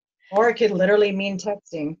 Or it could literally mean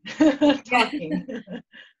texting, talking,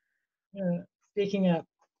 speaking up.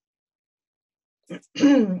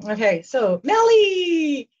 Okay, so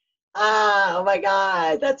Melly! Oh my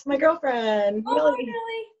God, that's my girlfriend. Oh, Melly.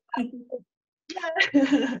 Melly.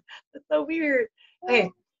 Yeah. That's so weird. Okay,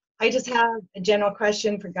 I just have a general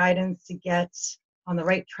question for guidance to get on the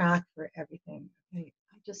right track for everything. Okay,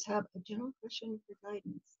 I just have a general question for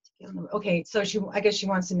guidance to get on the. Okay, so I guess she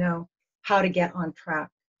wants to know how to get on track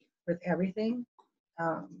with everything.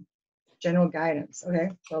 General guidance.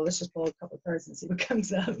 Okay, so let's just pull a couple cards and see what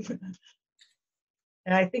comes up.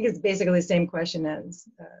 And I think it's basically the same question as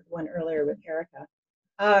the one earlier with Erica.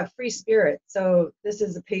 Free spirit. So this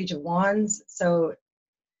is a page of wands. So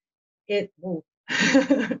it will.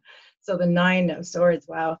 So the 9 of swords.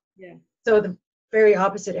 Wow. Yeah. So the very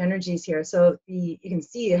opposite energies here. So you can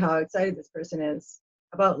see how excited this person is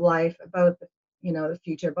about life, about the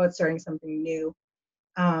future, about starting something new.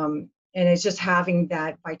 And it's just having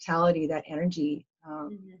that vitality, that energy.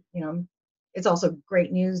 It's also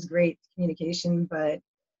great news, great communication, but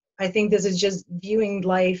I think this is just viewing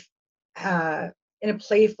life in a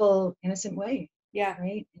playful, innocent way. Yeah.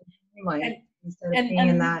 Right. Instead of being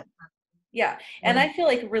in that. Yeah. And I feel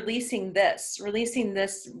like releasing this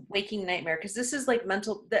waking nightmare, because this is like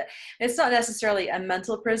it's not necessarily a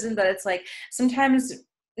mental prison, but it's like sometimes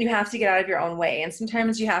you have to get out of your own way. And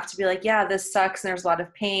sometimes you have to be like, yeah, this sucks and there's a lot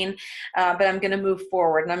of pain, but I'm going to move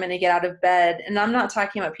forward and I'm going to get out of bed. And I'm not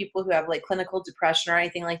talking about people who have like clinical depression or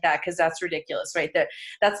anything like that, because that's ridiculous, right?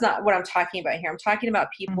 That's not what I'm talking about here. I'm talking about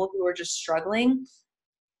people who are just struggling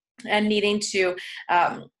and needing to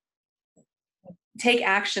take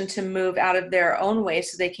action to move out of their own way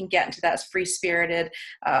so they can get into that free-spirited,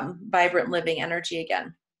 vibrant living energy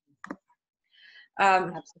again.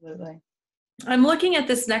 Absolutely. I'm looking at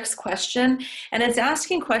this next question, and it's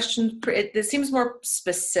asking questions. It seems more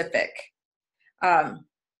specific, like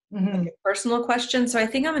a personal question. So I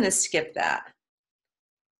think I'm going to skip that.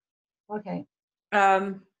 Okay.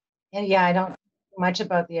 And yeah, I don't know much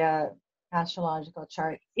about the astrological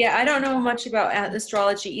chart. Yeah, I don't know much about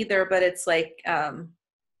astrology either, but it's like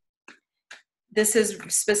this is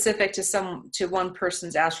specific to one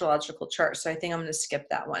person's astrological chart. So I think I'm going to skip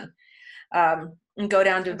that one. And go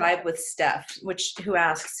down to Vibe with Steph, who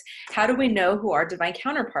asks, how do we know who our divine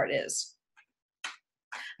counterpart is?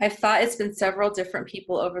 I've thought it's been several different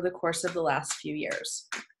people over the course of the last few years.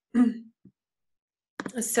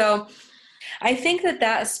 So I think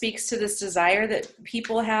that speaks to this desire that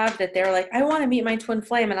people have, that they're like, I want to meet my twin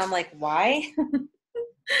flame. And I'm like, why?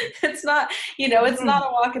 It's not, it's not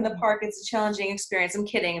a walk in the park. It's a challenging experience. I'm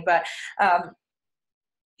kidding. But,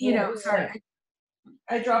 sorry,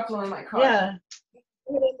 I dropped one in my car. Yeah.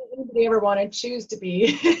 Does anybody ever want to choose to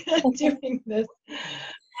be doing this?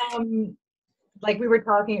 Like we were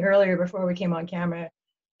talking earlier before we came on camera,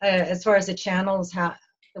 as far as the channels, the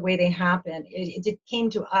way they happen, it came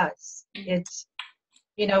to us. It's,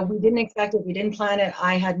 we didn't expect it. We didn't plan it.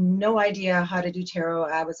 I had no idea how to do tarot.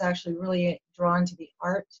 I was actually really drawn to the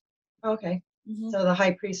art. Okay. So the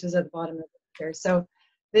high priest was at the bottom of the stairs. So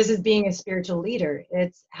this is being a spiritual leader.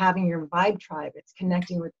 It's having your vibe tribe. It's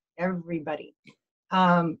connecting with everybody.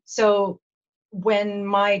 So when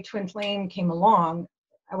my twin flame came along,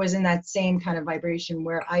 I was in that same kind of vibration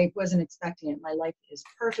where I wasn't expecting it. My life is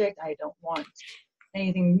perfect. I don't want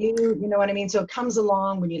anything new. You know what I mean? So it comes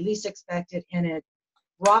along when you least expect it, and it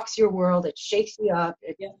rocks your world. It shakes you up.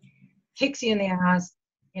 It kicks you in the ass,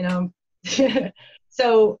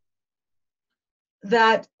 So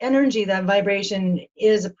that energy, that vibration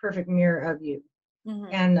is a perfect mirror of you.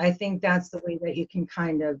 And I think that's the way that you can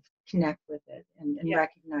kind of connect with it and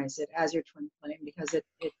recognize it as your twin flame, because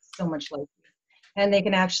it's so much like you. And they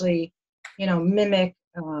can actually, mimic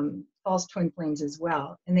false twin flames as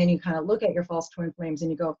well. And then you kind of look at your false twin flames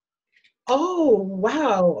and you go, oh,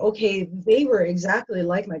 wow, okay, they were exactly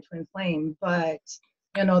like my twin flame, but,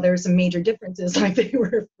 there's some major differences, like they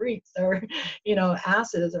were freaks or,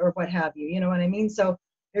 asses or what have you, you know what I mean? So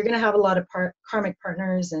you're going to have a lot of karmic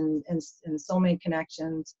partners and soulmate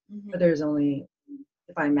connections, but there's only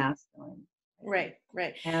divine masculine. Right.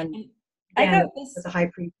 And I got this. As a high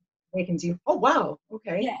priest awakens you. Oh, wow.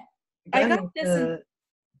 Okay. Yeah. I got this.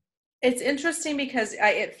 It's interesting because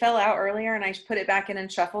it fell out earlier and I put it back in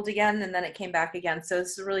and shuffled again, and then it came back again. So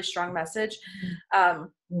this is a really strong message.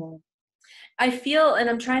 I feel, and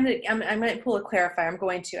I might pull a clarifier. I'm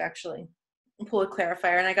going to actually pull a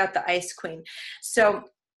clarifier, and I got the Ice Queen. So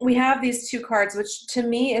we have these two cards, which to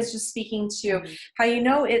me is just speaking to how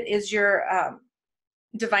it is your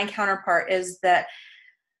divine counterpart, is that,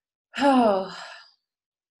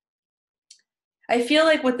 I feel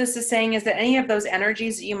like what this is saying is that any of those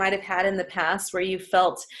energies that you might have had in the past where you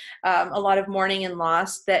felt a lot of mourning and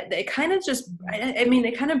loss, that it kind of just,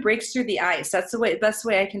 it kind of breaks through the ice. That's the best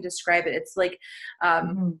way I can describe it. It's like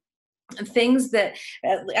things that,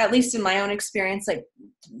 at least in my own experience, like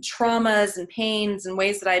traumas and pains and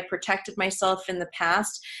ways that I protected myself in the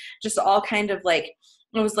past, just all kind of like,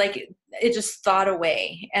 it was like it just thawed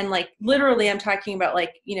away. And like literally I'm talking about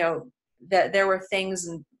like, that there were things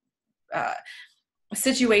and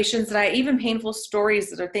situations that even painful stories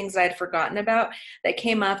that are things I had forgotten about that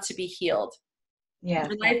came up to be healed. Yeah.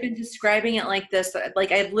 And I've been describing it like this,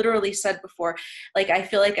 like I've literally said before, like I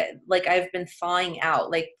feel like I've been thawing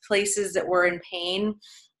out, like places that were in pain,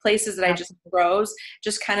 places that I just froze,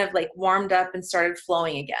 just kind of like warmed up and started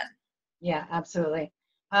flowing again. Yeah, absolutely.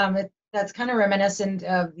 That's kind of reminiscent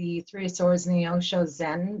of the Three of Swords and the Osho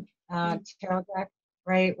Zen tarot deck,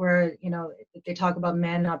 right? Where, they talk about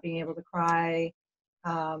men not being able to cry,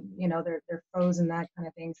 they're frozen, that kind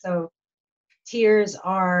of thing. So tears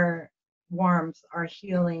are warmth, are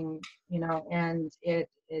healing, and it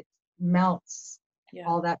melts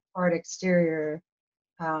all that hard exterior.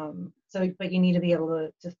 But you need to be able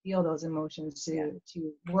to feel those emotions to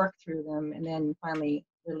work through them and then finally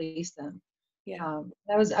release them. Yeah.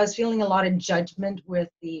 I was feeling a lot of judgment with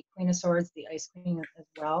the Queen of Swords, the Ice Queen as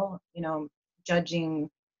well, judging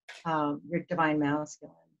your divine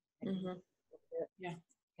masculine. Mm-hmm. Yeah.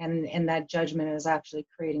 And that judgment is actually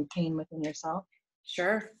creating pain within yourself.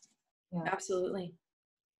 Sure. Yeah. Absolutely.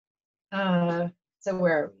 So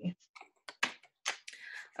where are we?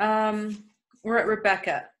 We're at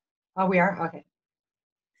Rebecca. Oh, we are? Okay.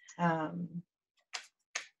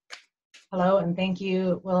 Hello and thank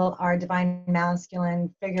you. Will our divine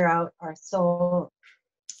masculine figure out our soul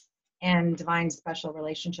and divine special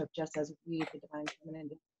relationship just as we, the divine feminine,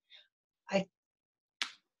 do?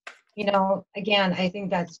 Again, I think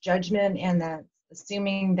that's judgment, and that's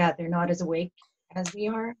assuming that they're not as awake as we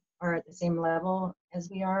are or at the same level as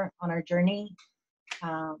we are on our journey.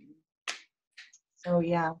 So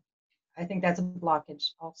yeah, I think that's a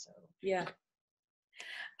blockage also. Yeah.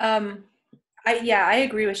 I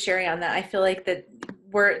agree with Sherry on that. I feel like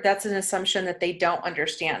that's an assumption that they don't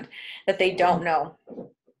understand, that they don't know.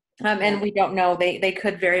 And we don't know. They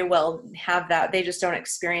could very well have that. They just don't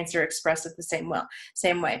experience or express it the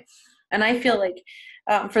same way. And I feel like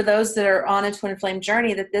for those that are on a twin flame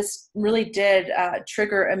journey, that this really did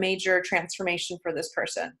trigger a major transformation for this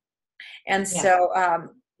person. And so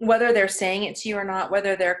whether they're saying it to you or not,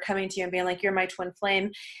 whether they're coming to you and being like, you're my twin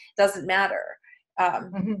flame, doesn't matter.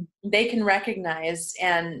 They can recognize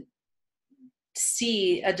and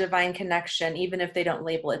see a divine connection, even if they don't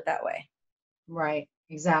label it that way. Right,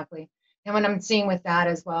 exactly. And what I'm seeing with that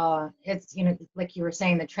as well, it's, like you were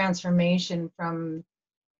saying, the transformation from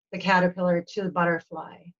the caterpillar to the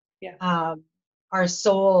butterfly. Yeah. Our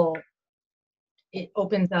soul, it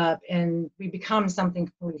opens up and we become something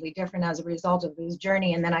completely different as a result of this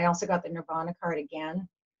journey. And then I also got the Nirvana card again.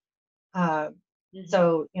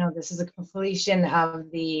 So, this is a completion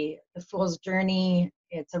of the fool's journey.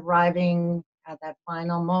 It's arriving at that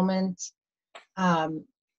final moment.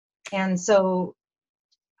 And so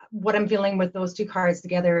what I'm feeling with those two cards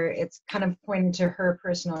together, it's kind of pointing to her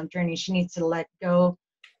personal journey. She needs to let go,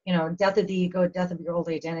 death of the ego, death of your old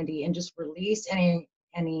identity, and just release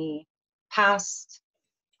any past.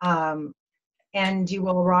 And you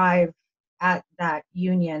will arrive at that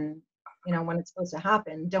union, when it's supposed to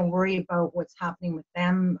happen. Don't worry about what's happening with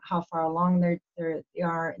them, how far along they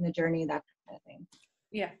are in the journey, that kind of thing.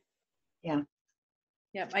 Yeah. Yeah.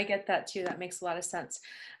 Yeah, I get that too. That makes a lot of sense.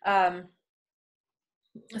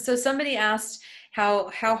 So somebody asked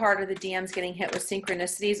how hard are the DMs getting hit with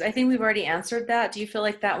synchronicities? I think we've already answered that. Do you feel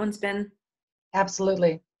like that one's been?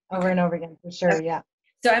 Absolutely. Over and over again, for sure. Okay. Yeah.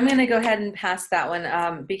 So I'm going to go ahead and pass that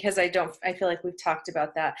one because I feel like we've talked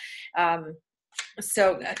about that.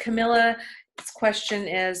 So Camilla's question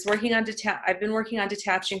is I've been working on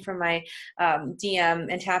detaching from my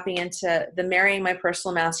DM and tapping into the marrying my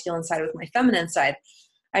personal masculine side with my feminine side.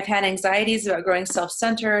 I've had anxieties about growing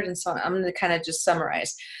self-centered, and so I'm going to kind of just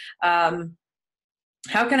summarize. How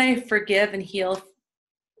can I forgive and heal?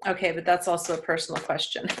 Okay, but that's also a personal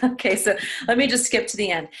question. Okay, so let me just skip to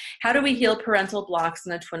the end. How do we heal parental blocks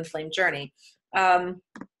in a twin flame journey?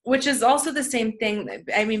 Which is also the same thing.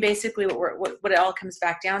 I mean, basically what it all comes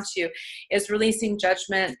back down to is releasing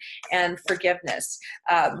judgment and forgiveness.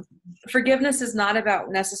 Forgiveness is not about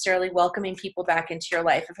necessarily welcoming people back into your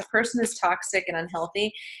life. If a person is toxic and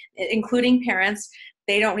unhealthy, including parents,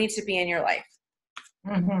 they don't need to be in your life.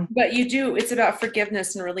 Mm-hmm. But it's about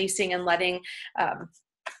forgiveness and releasing and letting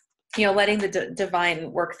the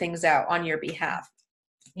divine work things out on your behalf.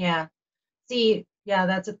 Yeah. See, yeah,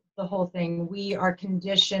 that's the whole thing. We are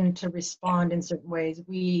conditioned to respond in certain ways.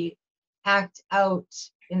 We act out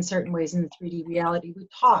in certain ways in the 3D reality. We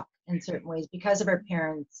talk in certain ways because of our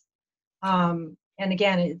parents. And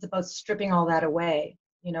again, it's about stripping all that away,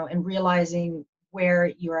 you know, and realizing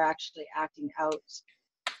where you are actually acting out,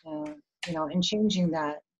 you know, and changing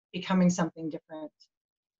that, becoming something different.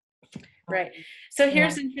 Right. So Yeah.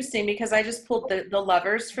 here's interesting, because I just pulled the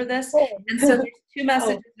lovers for this. Oh. And so there's two Oh.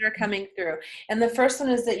 messages that are coming through. And the first one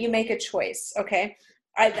is that you make a choice. Okay.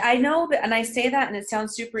 I know that, and I say that, and it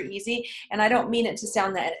sounds super easy. And I don't mean it to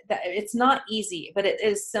sound that it's not easy, but it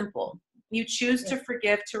is simple. You choose Yeah. to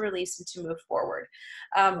forgive, to release, and to move forward.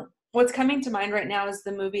 What's coming to mind right now is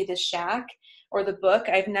the movie The Shack, or the book.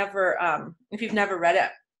 I've never, if you've never read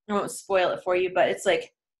it, I won't spoil it for you, but it's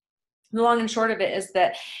like, the long and short of it is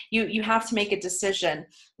that you have to make a decision,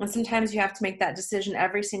 and sometimes you have to make that decision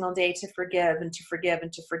every single day to forgive and to forgive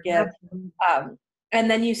and to forgive. Absolutely. And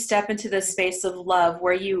then you step into this space of love,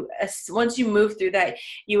 where you, once you move through that,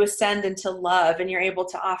 you ascend into love, and you're able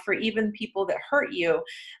to offer even people that hurt you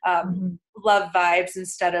love vibes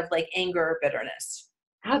instead of like anger or bitterness.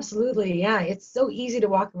 Absolutely, yeah. It's so easy to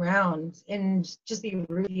walk around and just be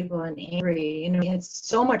rude to people and angry. You know, it's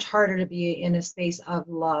so much harder to be in a space of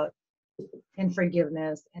love and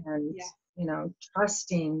forgiveness and, Yeah. you know,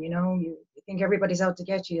 trusting. You know, you think everybody's out to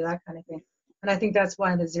get you, that kind of thing. And I think that's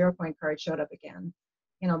why the 0 point card showed up again.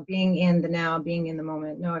 You know, being in the now, being in the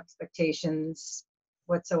moment, no expectations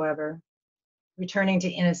whatsoever, returning to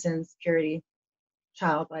innocence, purity,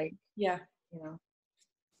 childlike. Yeah. You know.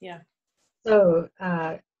 Yeah. So,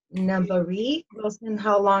 Nambari Wilson,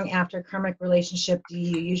 how long after karmic relationship do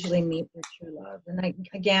you usually meet your true love? And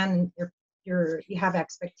again, you have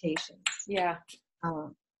expectations. Yeah.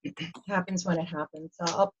 It happens when it happens. So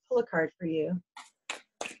I'll pull a card for you.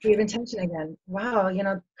 We have intention again. Wow, you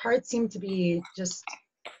know, cards seem to be just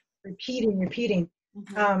repeating.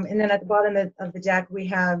 And then at the bottom of the deck, we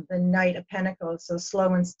have the Knight of Pentacles, so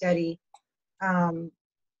slow and steady.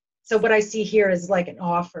 So what I see here is like an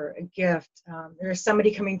offer, a gift. There's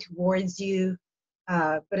somebody coming towards you,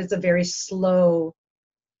 but it's a very slow,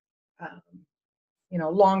 you know,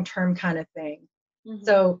 long-term kind of thing.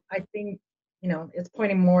 So I think, you know, it's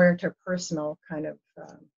pointing more to personal kind of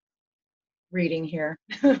reading here.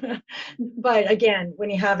 But again, when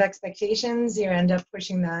you have expectations, you end up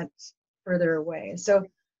pushing that further away. So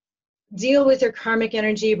deal with your karmic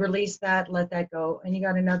energy, release that, let that go. And you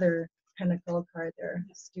got another pentacle card there,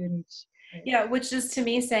 student. Right? Yeah, which is to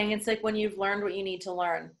me saying it's like when you've learned what you need to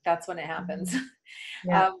learn, that's when it happens.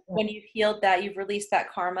 Yeah. When you've healed that, you've released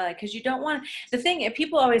that karma, because you don't want, the thing,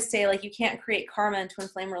 people always say like you can't create karma in twin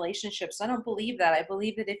flame relationships. I don't believe that. I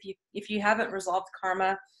believe that if you haven't resolved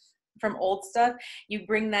karma from old stuff, you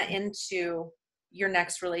bring that into your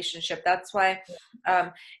next relationship. That's why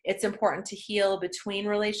it's important to heal between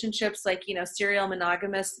relationships. Like, you know, serial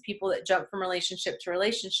monogamous, the people that jump from relationship to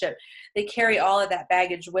relationship, they carry all of that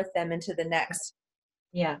baggage with them into the next.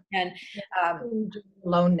 Yeah. And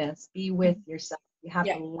aloneness, be with yourself. You have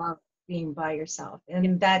yeah. to love being by yourself.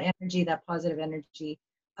 And that energy, that positive energy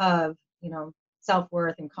of, you know,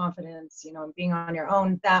 self-worth and confidence, you know, being on your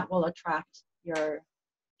own, that will attract your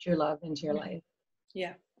true love into your life.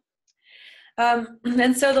 Yeah.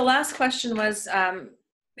 And so the last question was,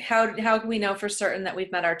 how can we know for certain that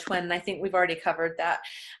we've met our twin? And I think we've already covered that.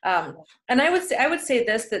 And I would say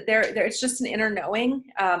this, that there it's just an inner knowing.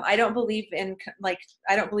 I don't believe in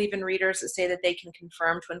readers that say that they can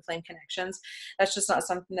confirm twin flame connections. That's just not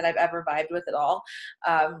something that I've ever vibed with at all.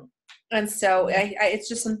 And so it's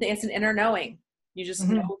just something, it's an inner knowing. You just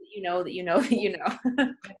know that you know that you know that you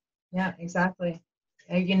know. Yeah, exactly.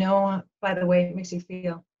 You know, by the way it makes you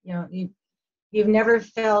feel, you know, you've never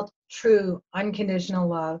felt true unconditional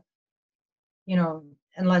love, you know,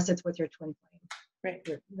 unless it's with your twin flame.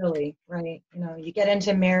 Right. Really, right? You know, you get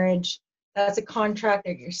into marriage, that's a contract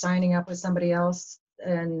that you're signing up with somebody else,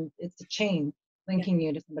 and it's a chain linking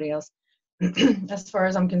you to somebody else. As far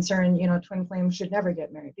as I'm concerned, you know, twin flames should never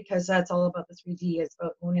get married, because that's all about the 3D. It's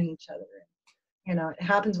about owning each other. You know, it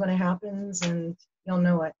happens when it happens, and you'll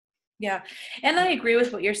know it. Yeah. And I agree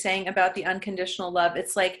with what you're saying about the unconditional love.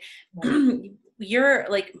 It's like you're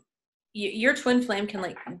like, your twin flame can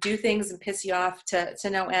like do things and piss you off to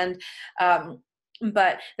no end.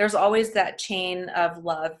 But there's always that chain of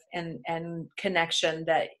love and connection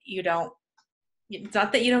that you don't, it's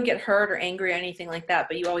not that you don't get hurt or angry or anything like that,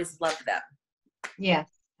 but you always love them. Yes,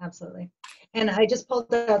 absolutely. And I just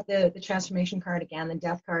pulled out the transformation card again, the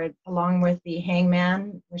death card, along with the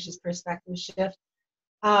hangman, which is perspective shift.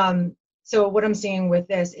 So what I'm seeing with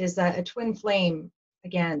this is that a twin flame,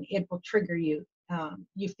 again, it will trigger you.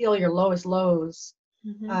 You feel your lowest lows,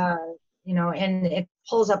 you know, and it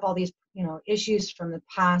pulls up all these, you know, issues from the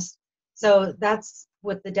past. So that's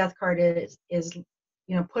what the death card is, you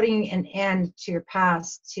you know, putting an end to your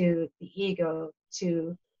past, to the ego,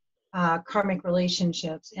 to karmic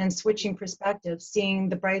relationships, and switching perspectives, seeing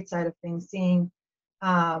the bright side of things, seeing,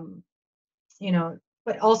 you know,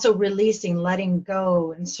 but also releasing, letting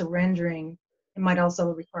go, and surrendering. It might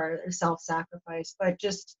also require a self-sacrifice, but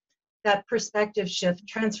just that perspective shift,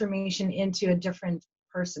 transformation into a different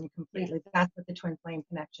person completely. Yeah. That's what the twin flame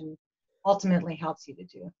connection ultimately helps you to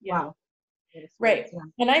do. Yeah. Wow. Right. Yeah.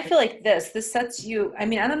 And I feel like this sets you, I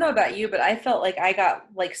mean, I don't know about you, but I felt like I got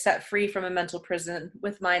like set free from a mental prison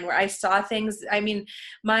with mine, where I saw things. I mean,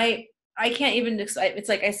 I can't even, it's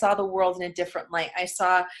like I saw the world in a different light. I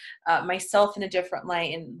saw myself in a different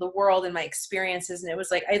light, and the world and my experiences. And it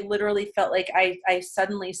was like, I literally felt like I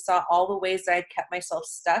suddenly saw all the ways that I'd kept myself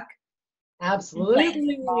stuck.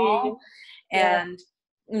 Absolutely. And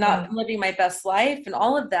not living my best life and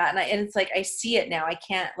all of that. And it's like, I see it now. I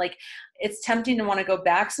can't, like, it's tempting to want to go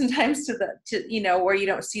back sometimes to you know, where you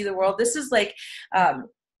don't see the world. This is like, I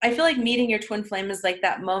feel like meeting your twin flame is like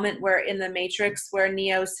that moment where in the Matrix, where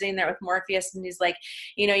Neo's sitting there with Morpheus, and he's like,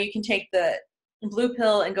 you know, you can take the blue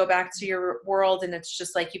pill and go back to your world. And it's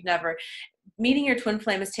just like, you've never, meeting your twin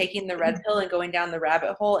flame is taking the red pill and going down the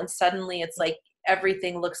rabbit hole. And suddenly it's like,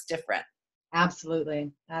 everything looks different.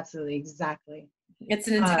 Absolutely. Absolutely. Exactly. It's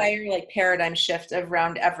an entire like paradigm shift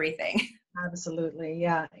around everything. Absolutely.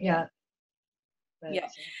 Yeah. Yeah. But, yeah.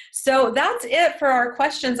 So that's it for our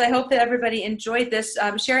questions. I hope that everybody enjoyed this.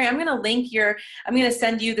 Sherry, I'm going to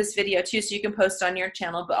send you this video too, so you can post on your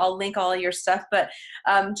channel, but I'll link all of your stuff. But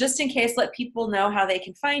just in case, let people know how they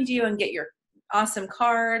can find you and get your awesome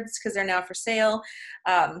cards, because they're now for sale.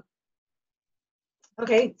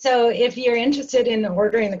 Okay. So if you're interested in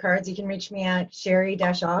ordering the cards, you can reach me at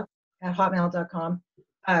sherry-ox@hotmail.com.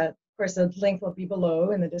 Of course, the link will be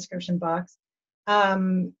below in the description box.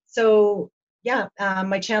 So yeah,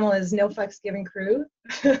 my channel is No Fucks Given Crew.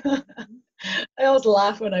 I always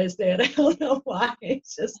laugh when I say it. I don't know why.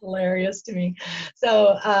 It's just hilarious to me.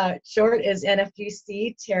 So short is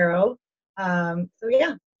NFGC Tarot. So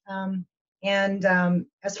yeah. And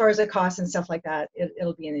as far as the cost and stuff like that,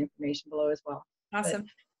 it'll be in the information below as well. Awesome.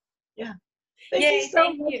 But, yeah. Thank you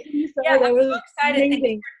so much. Yeah, I'm so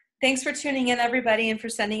excited. Thanks for tuning in, everybody, and for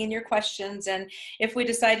sending in your questions. And if we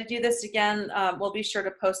decide to do this again, we'll be sure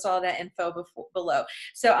to post all that info below.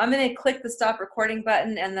 So I'm going to click the stop recording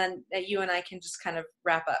button, and then you and I can just kind of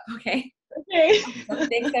wrap up. Okay. Okay.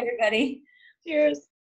 Thanks, everybody. Cheers.